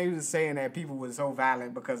 like when they was saying that people were so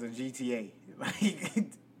violent because of GTA.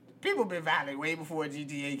 Like, people been violent way before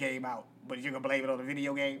GTA came out. But you're going to blame it on the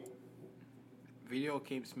video game? Video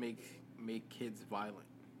games make kids violent.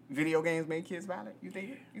 Video games make kids violent? You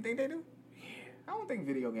think they do? Yeah. I don't think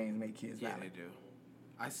video games make kids violent. Yeah, they do.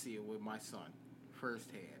 I see it with my son,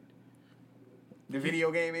 firsthand. The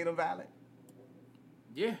video game made him violent?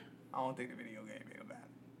 Yeah. I don't think the video game made him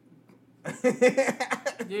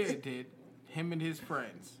violent. Yeah, it did. Him and his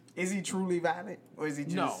friends. Is he truly violent? Or is he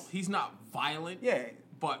just... No, he's not violent. Yeah.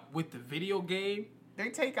 But with the video game... They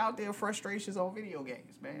take out their frustrations on video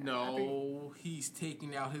games, man. No, he's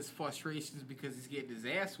taking out his frustrations because he's getting his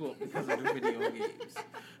ass whooped because of the video games.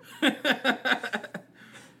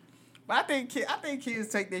 But I think kids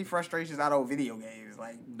take their frustrations out on video games.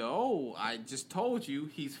 Like, no, I just told you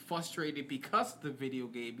he's frustrated because of the video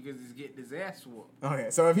game because he's getting his ass whooped. Okay,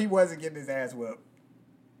 so if he wasn't getting his ass whooped,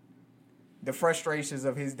 the frustrations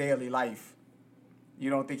of his daily life, you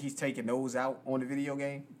don't think he's taking those out on the video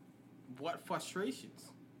game? What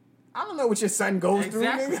frustrations? I don't know what your son goes through.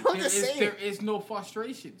 Nigga. I'm just saying. There is no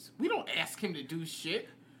frustrations. We don't ask him to do shit.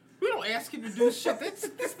 We don't ask him to do shit.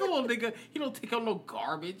 This little nigga, he don't take out no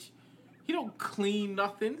garbage. He don't clean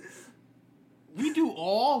nothing. We do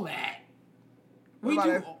all that.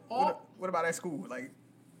 What about at school? Like,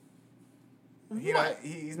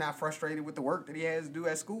 he's not frustrated with the work that he has to do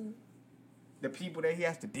at school. The people that he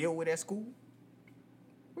has to deal with at school.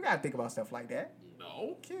 We gotta think about stuff like that.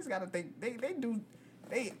 No, kids gotta think. They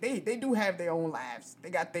do have their own lives.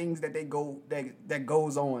 They got things that that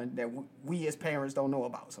goes on that we as parents don't know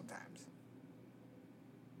about sometimes.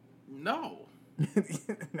 No.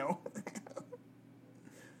 No.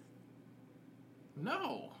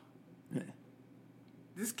 No.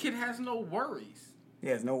 This kid has no worries. He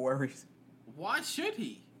has no worries. Why should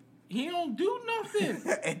he? He don't do nothing.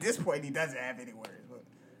 At this point, he doesn't have any worries. But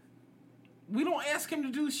we don't ask him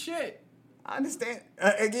to do shit. I understand.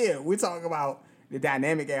 Again, we're talking about the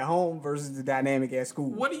dynamic at home versus the dynamic at school.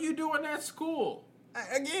 What are you doing at school?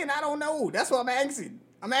 Again, I don't know. That's what I'm asking.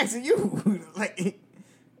 I'm asking you. Like,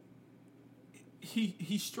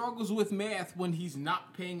 he struggles with math when he's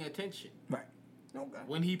not paying attention. Right. Okay.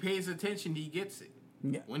 When he pays attention, he gets it.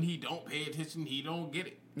 Yeah. When he don't pay attention, he don't get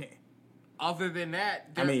it. Yeah. Other than that,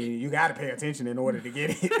 I mean, you got to pay attention in order to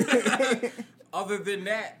get it. Other than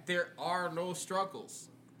that, there are no struggles.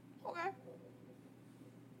 Okay.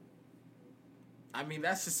 I mean,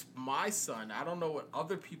 that's just my son. I don't know what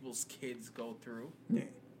other people's kids go through. Yeah.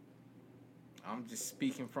 I'm just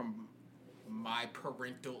speaking from my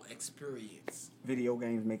parental experience. Video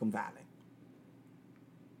games make them violent.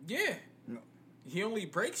 Yeah. No. He only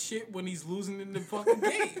breaks shit when he's losing in the fucking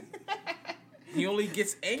game. He only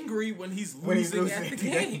gets angry when he's losing at the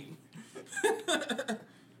game.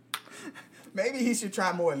 Maybe he should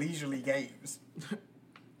try more leisurely games.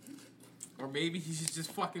 Or maybe he should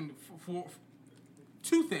just fucking... For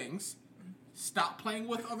two things. Stop playing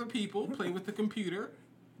with other people, play with the computer,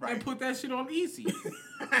 right. and put that shit on easy.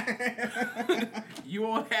 You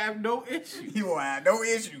won't have no issues. You won't have no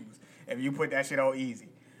issues if you put that shit on easy.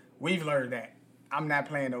 We've learned that. I'm not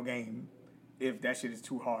playing no game if that shit is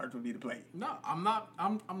too hard for me to play. No, I'm not.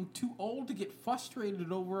 I'm too old to get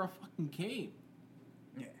frustrated over a fucking game.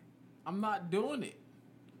 Yeah. I'm not doing it.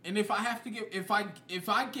 And if I have to if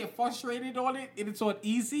I get frustrated on it and it's on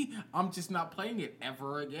easy, I'm just not playing it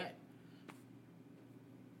ever again.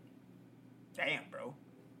 Damn, bro.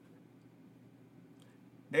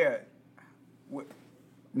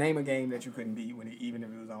 Name a game that you couldn't beat even if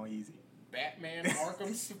it was on easy. Batman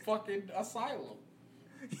Arkham's fucking Asylum.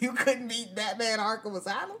 You couldn't beat Batman Arkham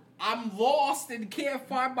Asylum? I'm lost and can't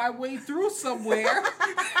find my way through somewhere.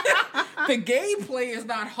 The gameplay is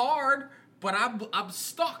not hard, but I'm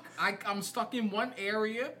stuck. I'm stuck in one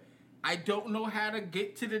area. I don't know how to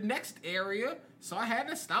get to the next area, so I had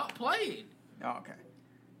to stop playing. Oh, okay.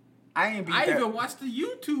 I even watched the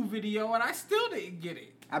YouTube video and I still didn't get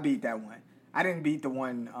it. I beat that one. I didn't beat the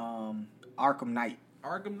one Arkham Knight.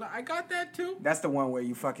 I got that too. That's the one where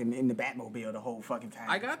you fucking in the Batmobile the whole fucking time.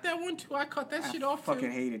 I got that one too. I cut that shit off too. I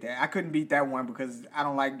fucking hated that. I couldn't beat that one because I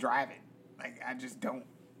don't like driving. Like, I just don't.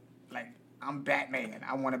 Like, I'm Batman.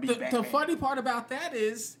 I want to be Batman. The funny part about that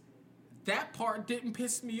is that part didn't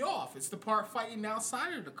piss me off. It's the part fighting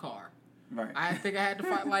outside of the car. Right. I think I had to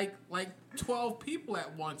fight like 12 people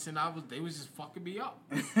at once, and they was just fucking me up.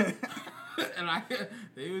 And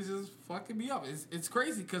they was just fucking me up. It's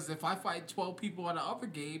crazy because if I fight 12 people in the other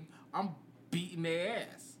game, I'm beating their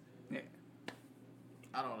ass. Yeah.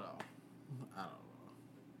 I don't know.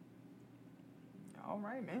 All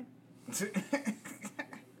right, man.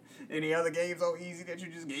 Any other games on easy that you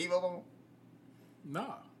just gave up on?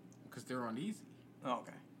 No, because they're on easy. Oh,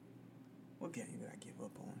 okay. What game did I give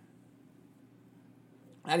up on?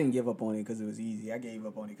 I didn't give up on it because it was easy. I gave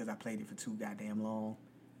up on it because I played it for too goddamn long.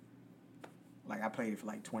 Like, I played it for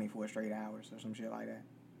like 24 straight hours or some shit like that.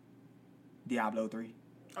 Diablo 3.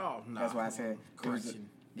 Oh, no. That's why I said. Correction.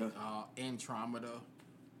 Andromeda.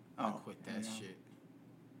 I quit that shit.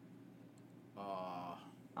 I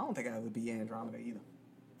don't think I would be Andromeda either.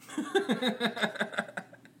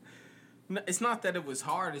 No, it's not that it was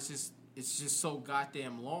hard. It's just so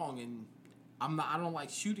goddamn long, and I don't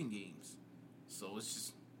like shooting games. So it's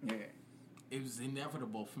just, yeah, it was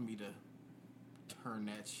inevitable for me to turn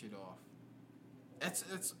that shit off.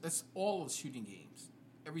 That's all of shooting games.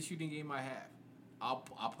 Every shooting game I have, I'll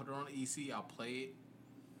put it on easy. I'll play it,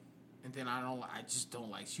 and then I just don't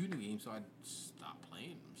like shooting games, so I stop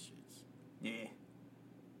playing them shits. Yeah,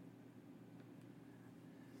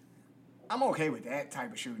 I'm okay with that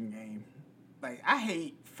type of shooting game. Like, I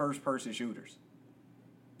hate first person shooters.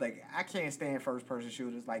 Like, I can't stand first-person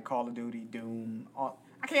shooters like Call of Duty, Doom. I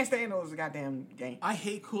can't stand those goddamn games. I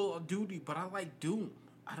hate Call of Duty, but I like Doom.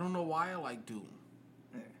 I don't know why I like Doom.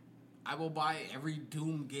 Yeah. I will buy every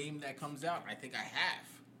Doom game that comes out. I think I have.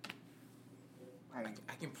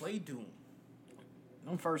 I can play Doom.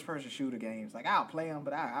 Them first-person shooter games, like, I'll play them,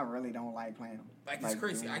 but I really don't like playing them. Like, it's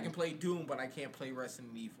crazy. I can play Doom, but I can't play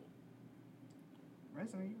Resident Evil.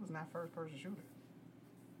 Resident Evil is not first-person shooter.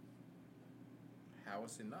 How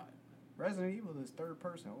is it not? Resident Evil is third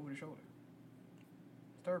person, over the shoulder.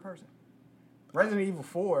 It's third person. Resident Evil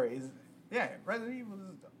 4 is... Yeah, Resident Evil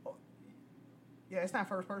is... Yeah, it's not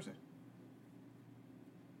first person.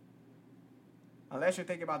 Unless you're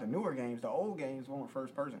thinking about the newer games, the old games weren't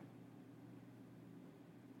first person.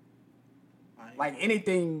 Like,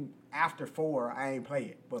 anything after 4, I ain't play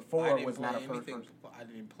it. But 4 was not a first person. I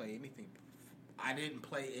didn't play anything. I didn't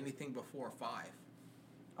play anything before 5.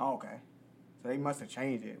 Oh, okay. So they must have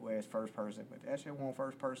changed it where it's first person, but that shit won't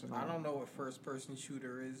first person. I don't know what first person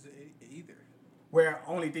shooter is either. Where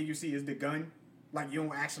only thing you see is the gun, like you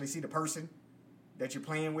don't actually see the person that you're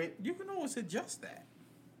playing with. You can always adjust that.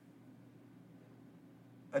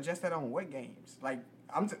 Adjust that on what games? Like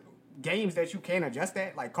games that you can adjust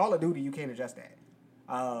that. Like Call of Duty, you can't adjust that.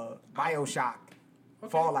 BioShock,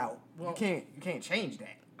 okay. Fallout, well, you can't change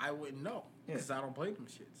that. I wouldn't know because I don't play them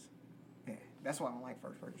shits. Yeah, that's why I don't like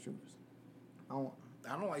first person shooters.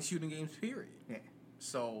 I don't like shooting games, period. Yeah.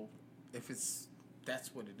 So, if it's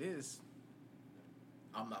that's what it is,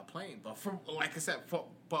 I'm not playing. But for like I said, for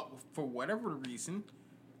whatever reason,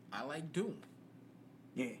 I like Doom.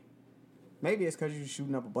 Yeah. Maybe it's because you're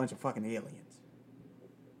shooting up a bunch of fucking aliens.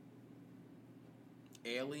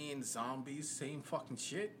 Aliens, zombies, same fucking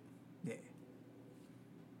shit. Yeah.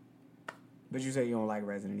 But you say you don't like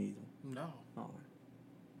Resident Evil. No. Oh,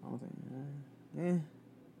 I don't think. Yeah.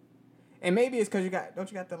 And maybe it's because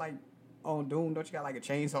don't you got the like on Doom? Don't you got like a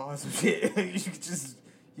chainsaw or some shit?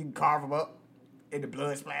 you can carve them up, and the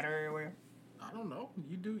blood splatter everywhere. I don't know.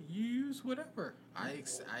 You use whatever. I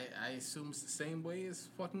assume it's the same way as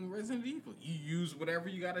fucking Resident Evil. You use whatever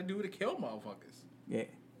you got to do to kill motherfuckers. Yeah.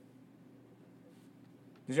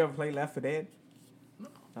 Did you ever play Left 4 Dead? No.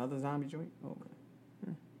 The other zombie joint? Oh,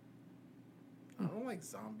 okay. I don't like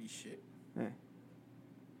zombie shit. Yeah.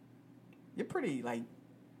 You're pretty, like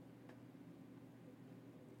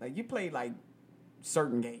you play, like,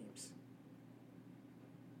 certain games.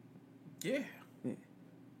 Yeah.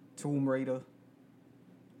 Tomb Raider.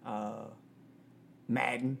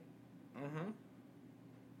 Madden.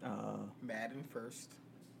 Madden first.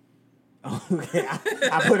 Okay,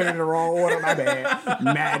 I put it in the wrong order, my bad.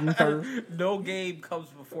 Madden first. No game comes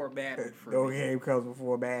before Madden for No me. game comes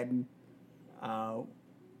before Madden.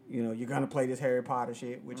 You're gonna play this Harry Potter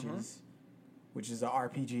shit, which is a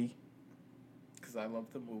RPG. Because I love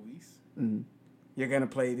the movies. Mm. You're gonna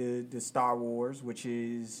play the Star Wars, which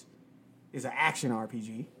is an action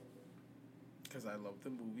RPG. Because I love the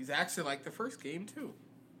movies. I actually like the first game too.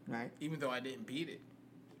 Right. Even though I didn't beat it.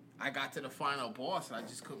 I got to the final boss and I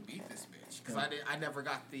just couldn't beat this bitch. Because I never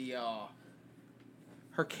got the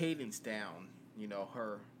her cadence down. You know,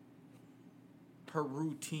 her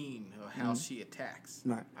routine of how she attacks.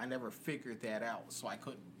 Right. I never figured that out, so I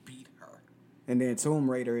couldn't beat her. And then Tomb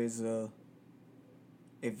Raider is a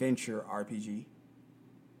adventure RPG.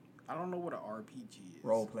 I don't know what an RPG is.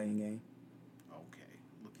 Role playing game. Okay.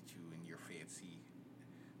 Look at you and your fancy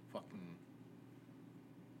fucking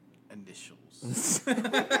initials.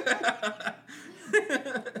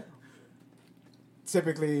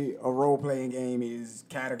 Typically, a role playing game is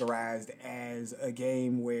categorized as a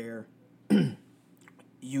game where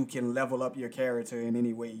you can level up your character in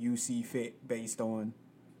any way you see fit based on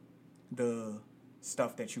the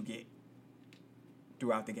stuff that you get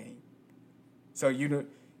throughout the game. So you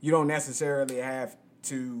don't necessarily have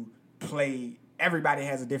to play. Everybody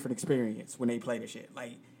has a different experience when they play the shit.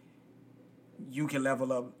 Like, you can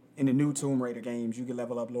level up in the new Tomb Raider games. You can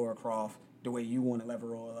level up Lara Croft the way you want to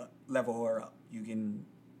level her up. You can,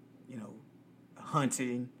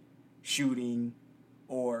 hunting, shooting,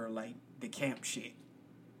 or like the camp shit.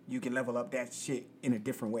 You can level up that shit in a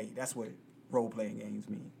different way. That's what role-playing games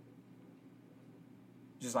mean.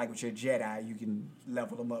 Just like with your Jedi, you can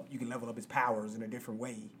level them up. You can level up his powers in a different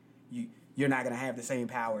way. You're not gonna have the same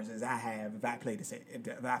powers as I have if I play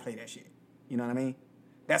that shit. You know what I mean?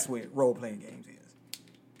 That's what role-playing games is.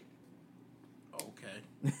 Okay.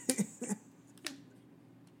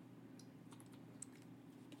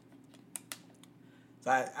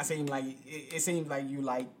 So I seem like it seems like you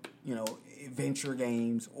like adventure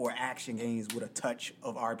games or action games with a touch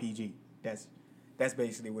of RPG. That's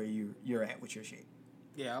basically where you're at with your shit.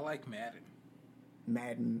 Yeah, I like Madden.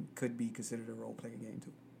 Madden could be considered a role playing game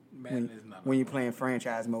too. Madden is not. When you're playing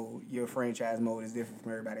franchise mode, your franchise mode is different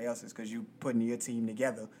from everybody else's because you're putting your team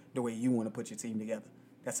together the way you want to put your team together.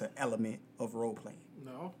 That's an element of role playing.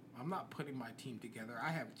 No, I'm not putting my team together.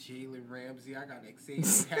 I have Jalen Ramsey. I got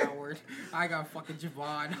Xavier Howard. I got fucking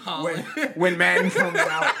Javon Holland. When Madden comes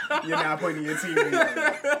out, you're not putting your team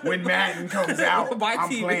together. When Madden comes out, I'm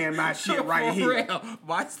playing my shit right here. Real.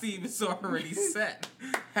 My team is already set.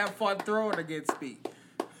 Have fun throwing against me.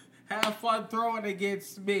 Have fun throwing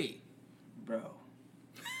against me. Bro.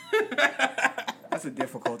 That's a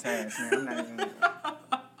difficult task, man.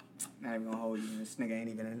 I'm not even gonna hold you. This nigga ain't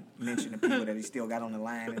even mentioned the people that he still got on the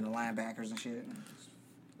line and the linebackers and shit.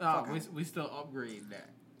 No, we still upgrading that.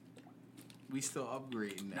 We still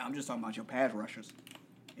upgrading that. No, I'm just talking about your pass rushers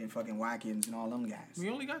and fucking Watkins and all them guys. We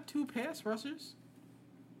only got 2 pass rushers.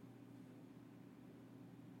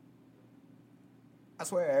 I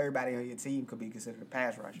swear everybody on your team could be considered a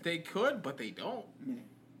pass rusher. They could, but they don't. Yeah.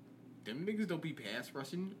 Them niggas don't be pass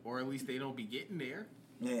rushing, or at least they don't be getting there.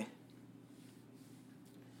 Yeah.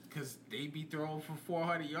 Because they be throwing for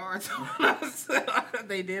 400 yards on us.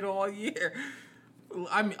 They did all year.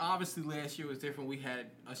 I mean, obviously last year was different. We had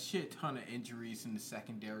a shit ton of injuries in the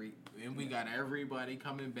secondary, and we got everybody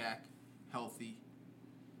coming back healthy.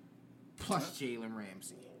 Plus Jalen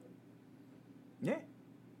Ramsey. Yeah.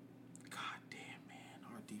 God damn, man.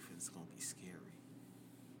 Our defense is going to be scary.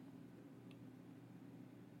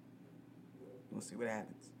 We'll see what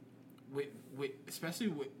happens. Especially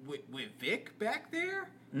with Vic back there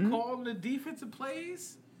calling the defensive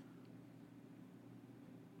plays.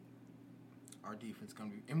 Our defense gonna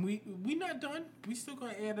be, and we not done. We still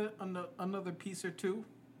gonna add another piece or two.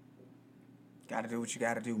 Got to do what you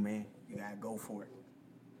got to do, man. You got to go for it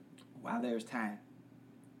while there's time.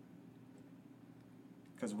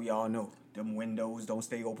 Because we all know them windows don't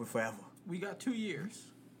stay open forever. We got 2 years.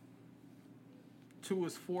 2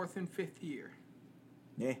 is 4th and 5th year.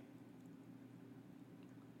 Yeah.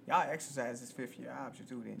 Y'all exercise this 5th year option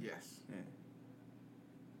too, then? Yes. Yeah.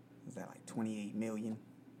 Was that like $28 million?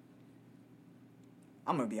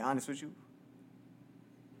 I'm gonna be honest with you.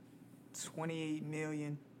 $28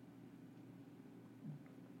 million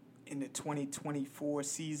in the 2024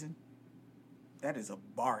 season. That is a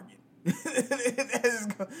bargain.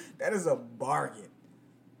 that is a bargain.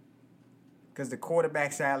 Because the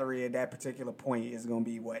quarterback salary at that particular point is going to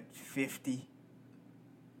be, what, $50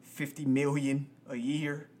 million a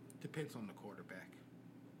year? Depends on the quarterback.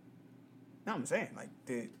 No, I'm saying, like,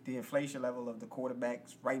 the inflation level of the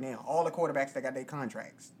quarterbacks right now, all the quarterbacks that got their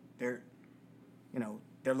contracts, they're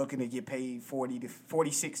looking to get paid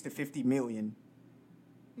 46 to 50 million.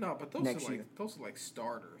 No, but those year. Those are like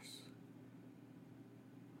starters.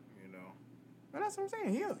 Well, that's what I'm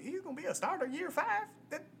saying. He's gonna be a starter year 5.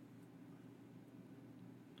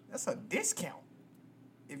 That's a discount.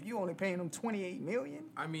 If you only paying him $28 million.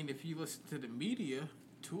 I mean, if you listen to the media,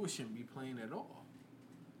 Tua shouldn't be playing at all.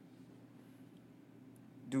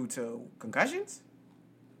 Due to concussions?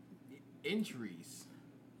 Injuries.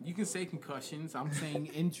 You can say concussions. I'm saying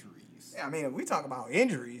injuries. Yeah, I mean, if we talk about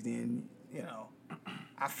injuries, then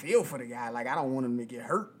I feel for the guy. Like, I don't want him to get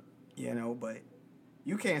hurt. But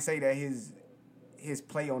you can't say that his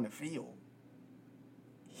play on the field,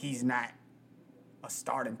 he's not a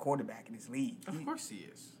starting quarterback in this league. Of course he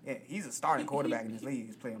is. Yeah, he's a starting quarterback in this league.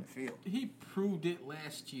 His play on the field. He proved it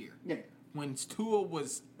last year. Yeah. When Tua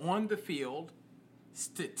was on the field,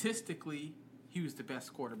 statistically, he was the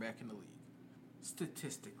best quarterback in the league.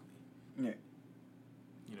 Statistically. Yeah.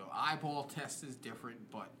 Eyeball test is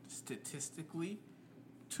different, but statistically,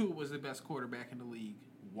 Tua was the best quarterback in the league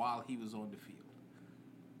while he was on the field.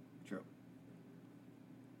 True.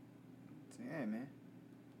 Yeah, man.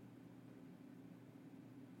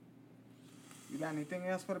 You got anything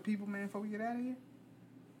else for the people, man, before we get out of here?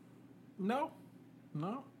 No.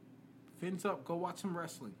 Fins up. Go watch some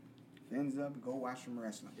wrestling. Fins up. Go watch some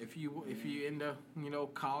wrestling. If you into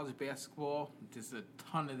college basketball, there's a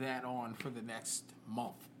ton of that on for the next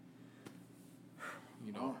month.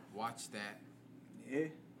 Watch that. Yeah.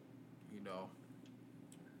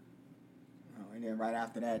 And then right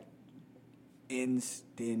after that ends,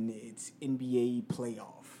 then it's NBA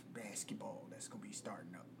playoff basketball that's gonna be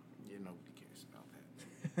starting up. Yeah, nobody cares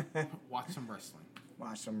about that. Watch some wrestling.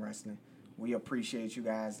 Watch some wrestling. We appreciate you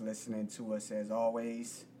guys listening to us as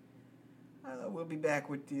always. We'll be back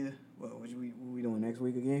with you. What we doing next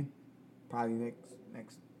week again? Probably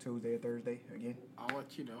next Tuesday or Thursday again. I'll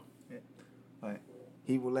let you know. Yeah. But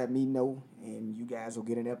he will let me know, and you guys will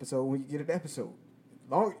get an episode when you get an episode.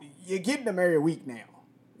 You're getting them every week now,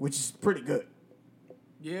 which is pretty good.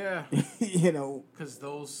 Yeah. Because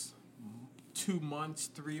those 2 months,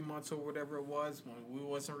 3 months, or whatever it was when we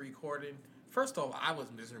wasn't recording. First off, I was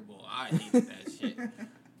miserable. I hated that shit.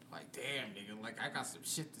 Like, damn, nigga. Like, I got some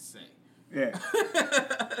shit to say. Yeah.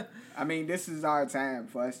 I mean, this is our time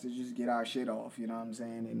for us to just get our shit off, you know what I'm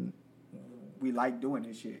saying? And we like doing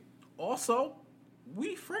this shit. Also,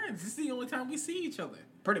 we friends. This is the only time we see each other.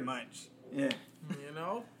 Pretty much. Yeah.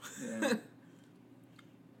 Yeah.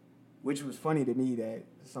 Which was funny to me that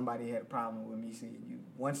somebody had a problem with me seeing you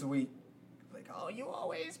once a week. Like, oh, you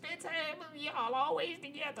always spend time with y'all always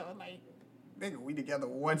together. Like, nigga, we together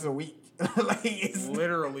once a week. Like, it's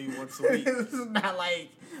literally once a week. It's not like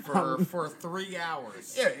for 3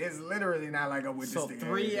 hours. Yeah, it's literally not like I'm with this nigga. So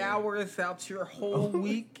 3 hours out your whole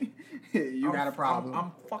week. You got a problem.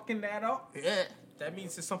 I'm fucking that up. Yeah. That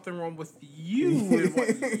means there's something wrong with you and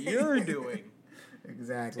what you're doing.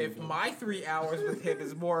 Exactly. If my 3 hours with him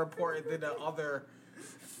is more important than the other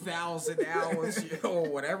 1,000 hours or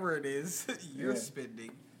whatever it is you're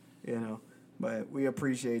spending. But we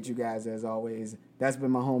appreciate you guys as always. That's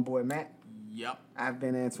been my homeboy Matt. Yep. I've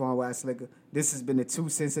been Antoine Weisslicker. This has been the 2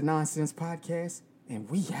 Cents of Nonsense podcast, and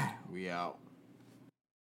we out. We out.